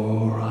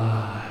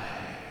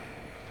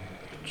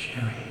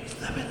 cherries,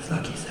 lemons,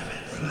 lucky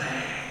sevens,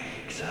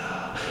 legs,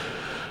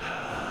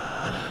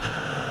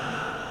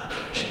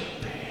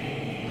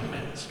 champagne,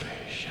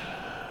 menstruations.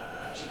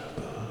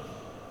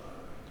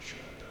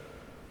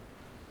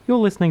 You're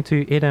listening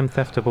to Idem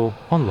Theftable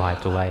on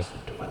live delay.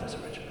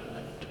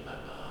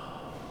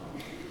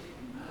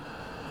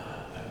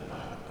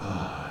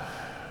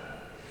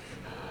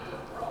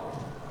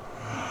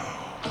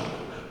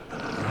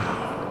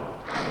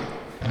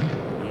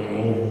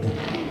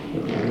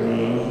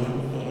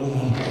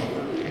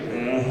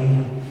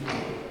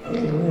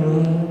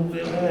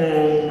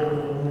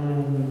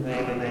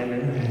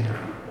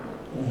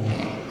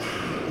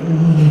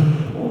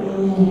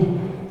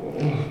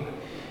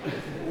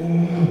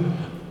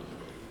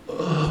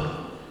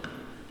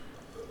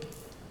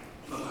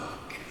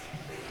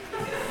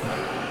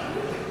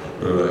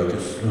 Like a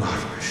slot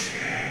machine.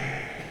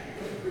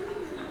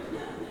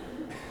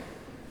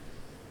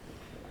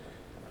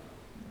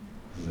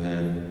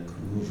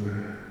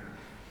 Vancouver.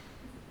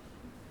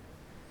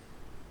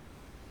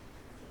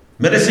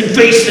 Menacing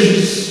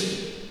faces.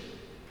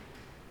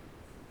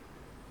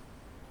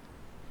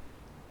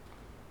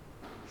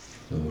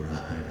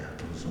 Fluoride,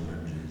 apples,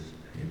 oranges,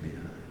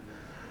 labia,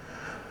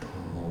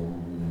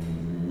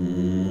 palms,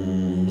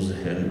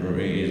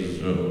 Henry's,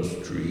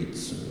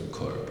 streets,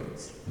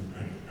 carpets.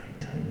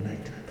 Nighttime.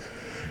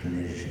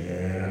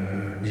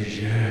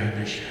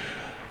 Niger.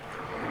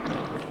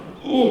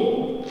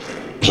 Oh.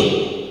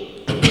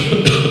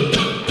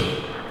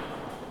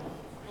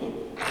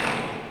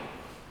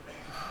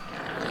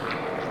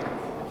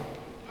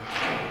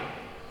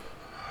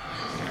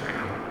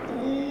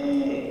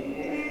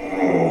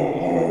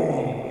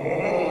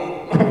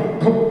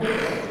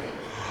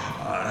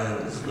 I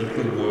slipped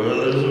the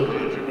Werther's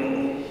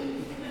original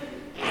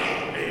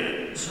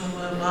into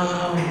my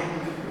mouth.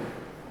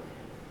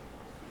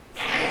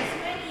 It's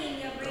ready in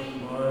your brain.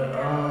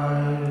 My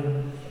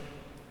eyes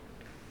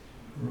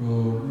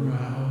rolled round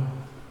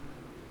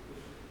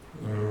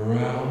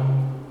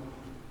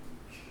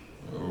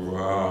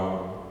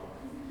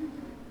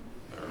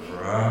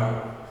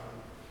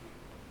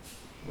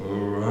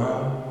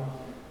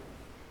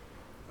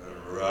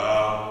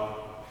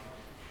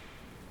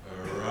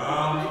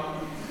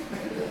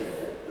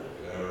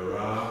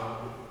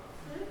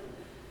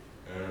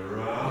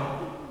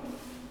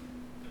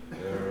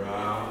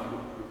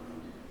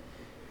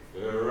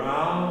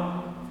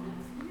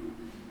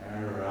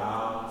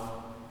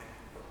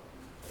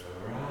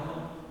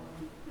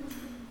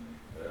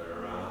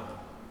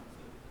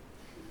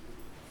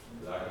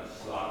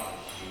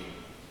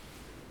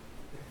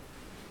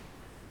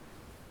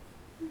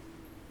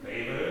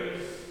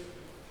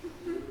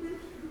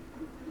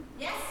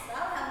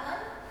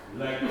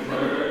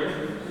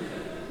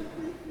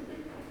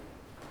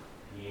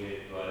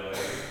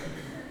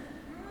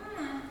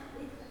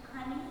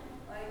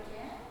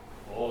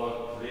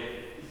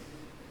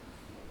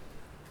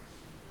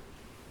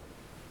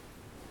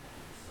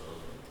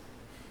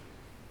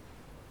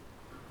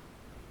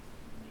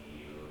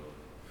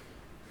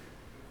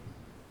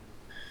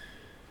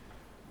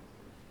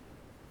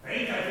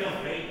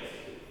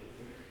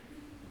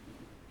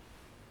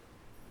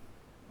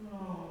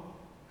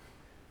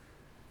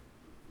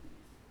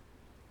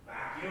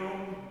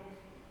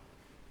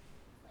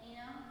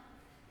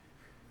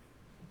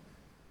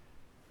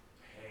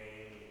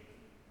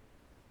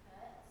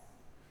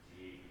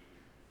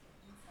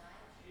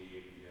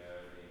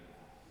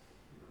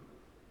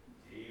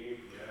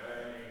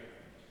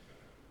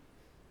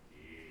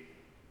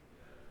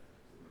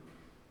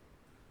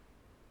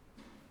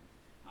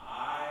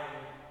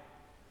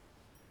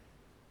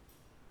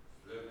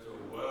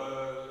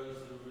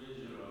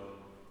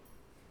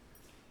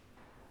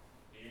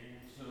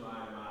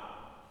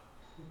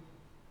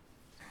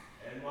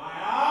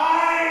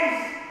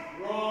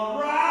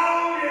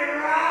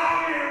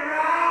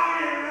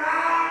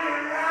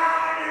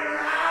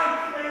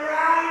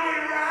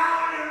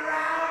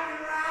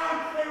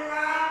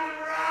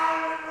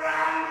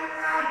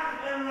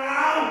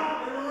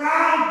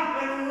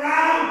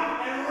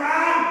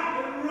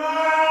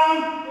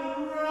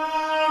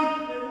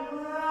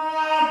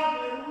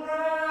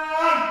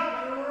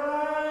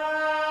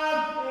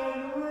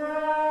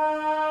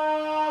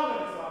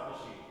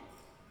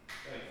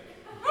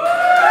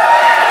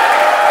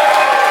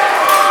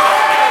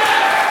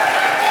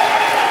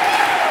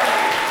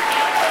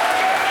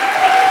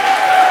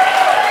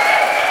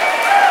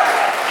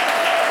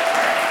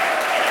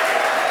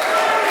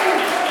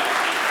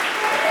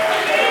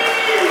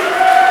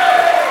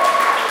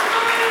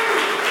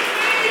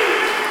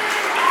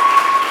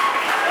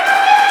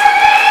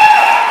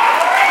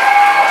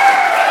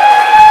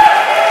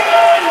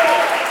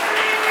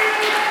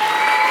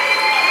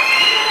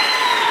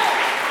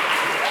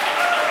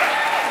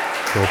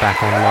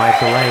back on Live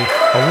Delay,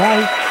 a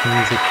live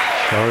music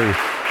show.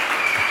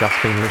 You've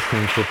just been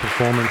listening to a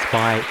performance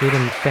by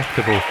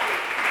Indefectible,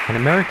 an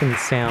American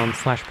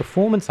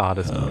sound/performance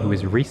artist who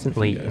is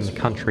recently in the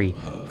country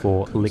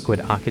for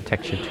Liquid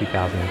Architecture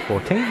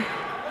 2014.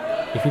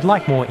 If you'd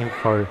like more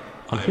info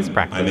on his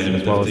practice,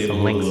 as well as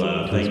some links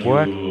to his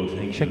work,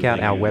 check out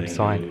our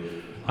website,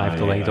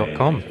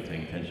 livedelay.com.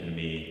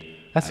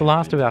 That's the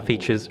last of our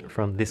features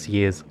from this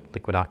year's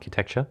Liquid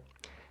Architecture.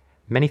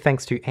 Many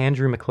thanks to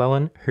Andrew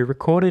McClellan, who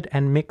recorded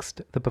and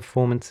mixed the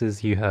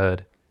performances you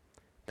heard.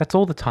 That's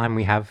all the time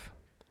we have.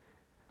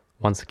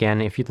 Once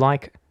again, if you'd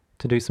like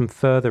to do some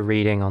further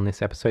reading on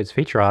this episode's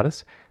feature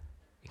artists,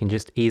 you can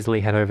just easily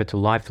head over to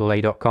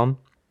livedelay.com.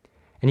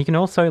 And you can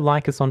also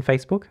like us on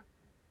Facebook.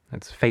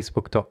 That's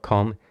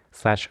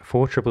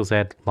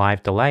facebook.com/4ZZZ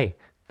Live Delay.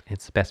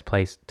 It's the best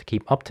place to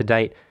keep up to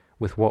date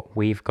with what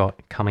we've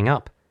got coming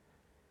up.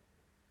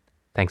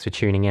 Thanks for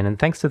tuning in, and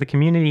thanks to the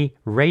Community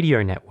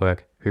Radio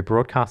Network who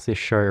broadcasts this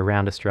show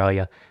around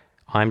Australia.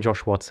 I'm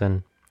Josh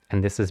Watson,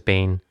 and this has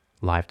been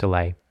Live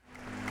Delay.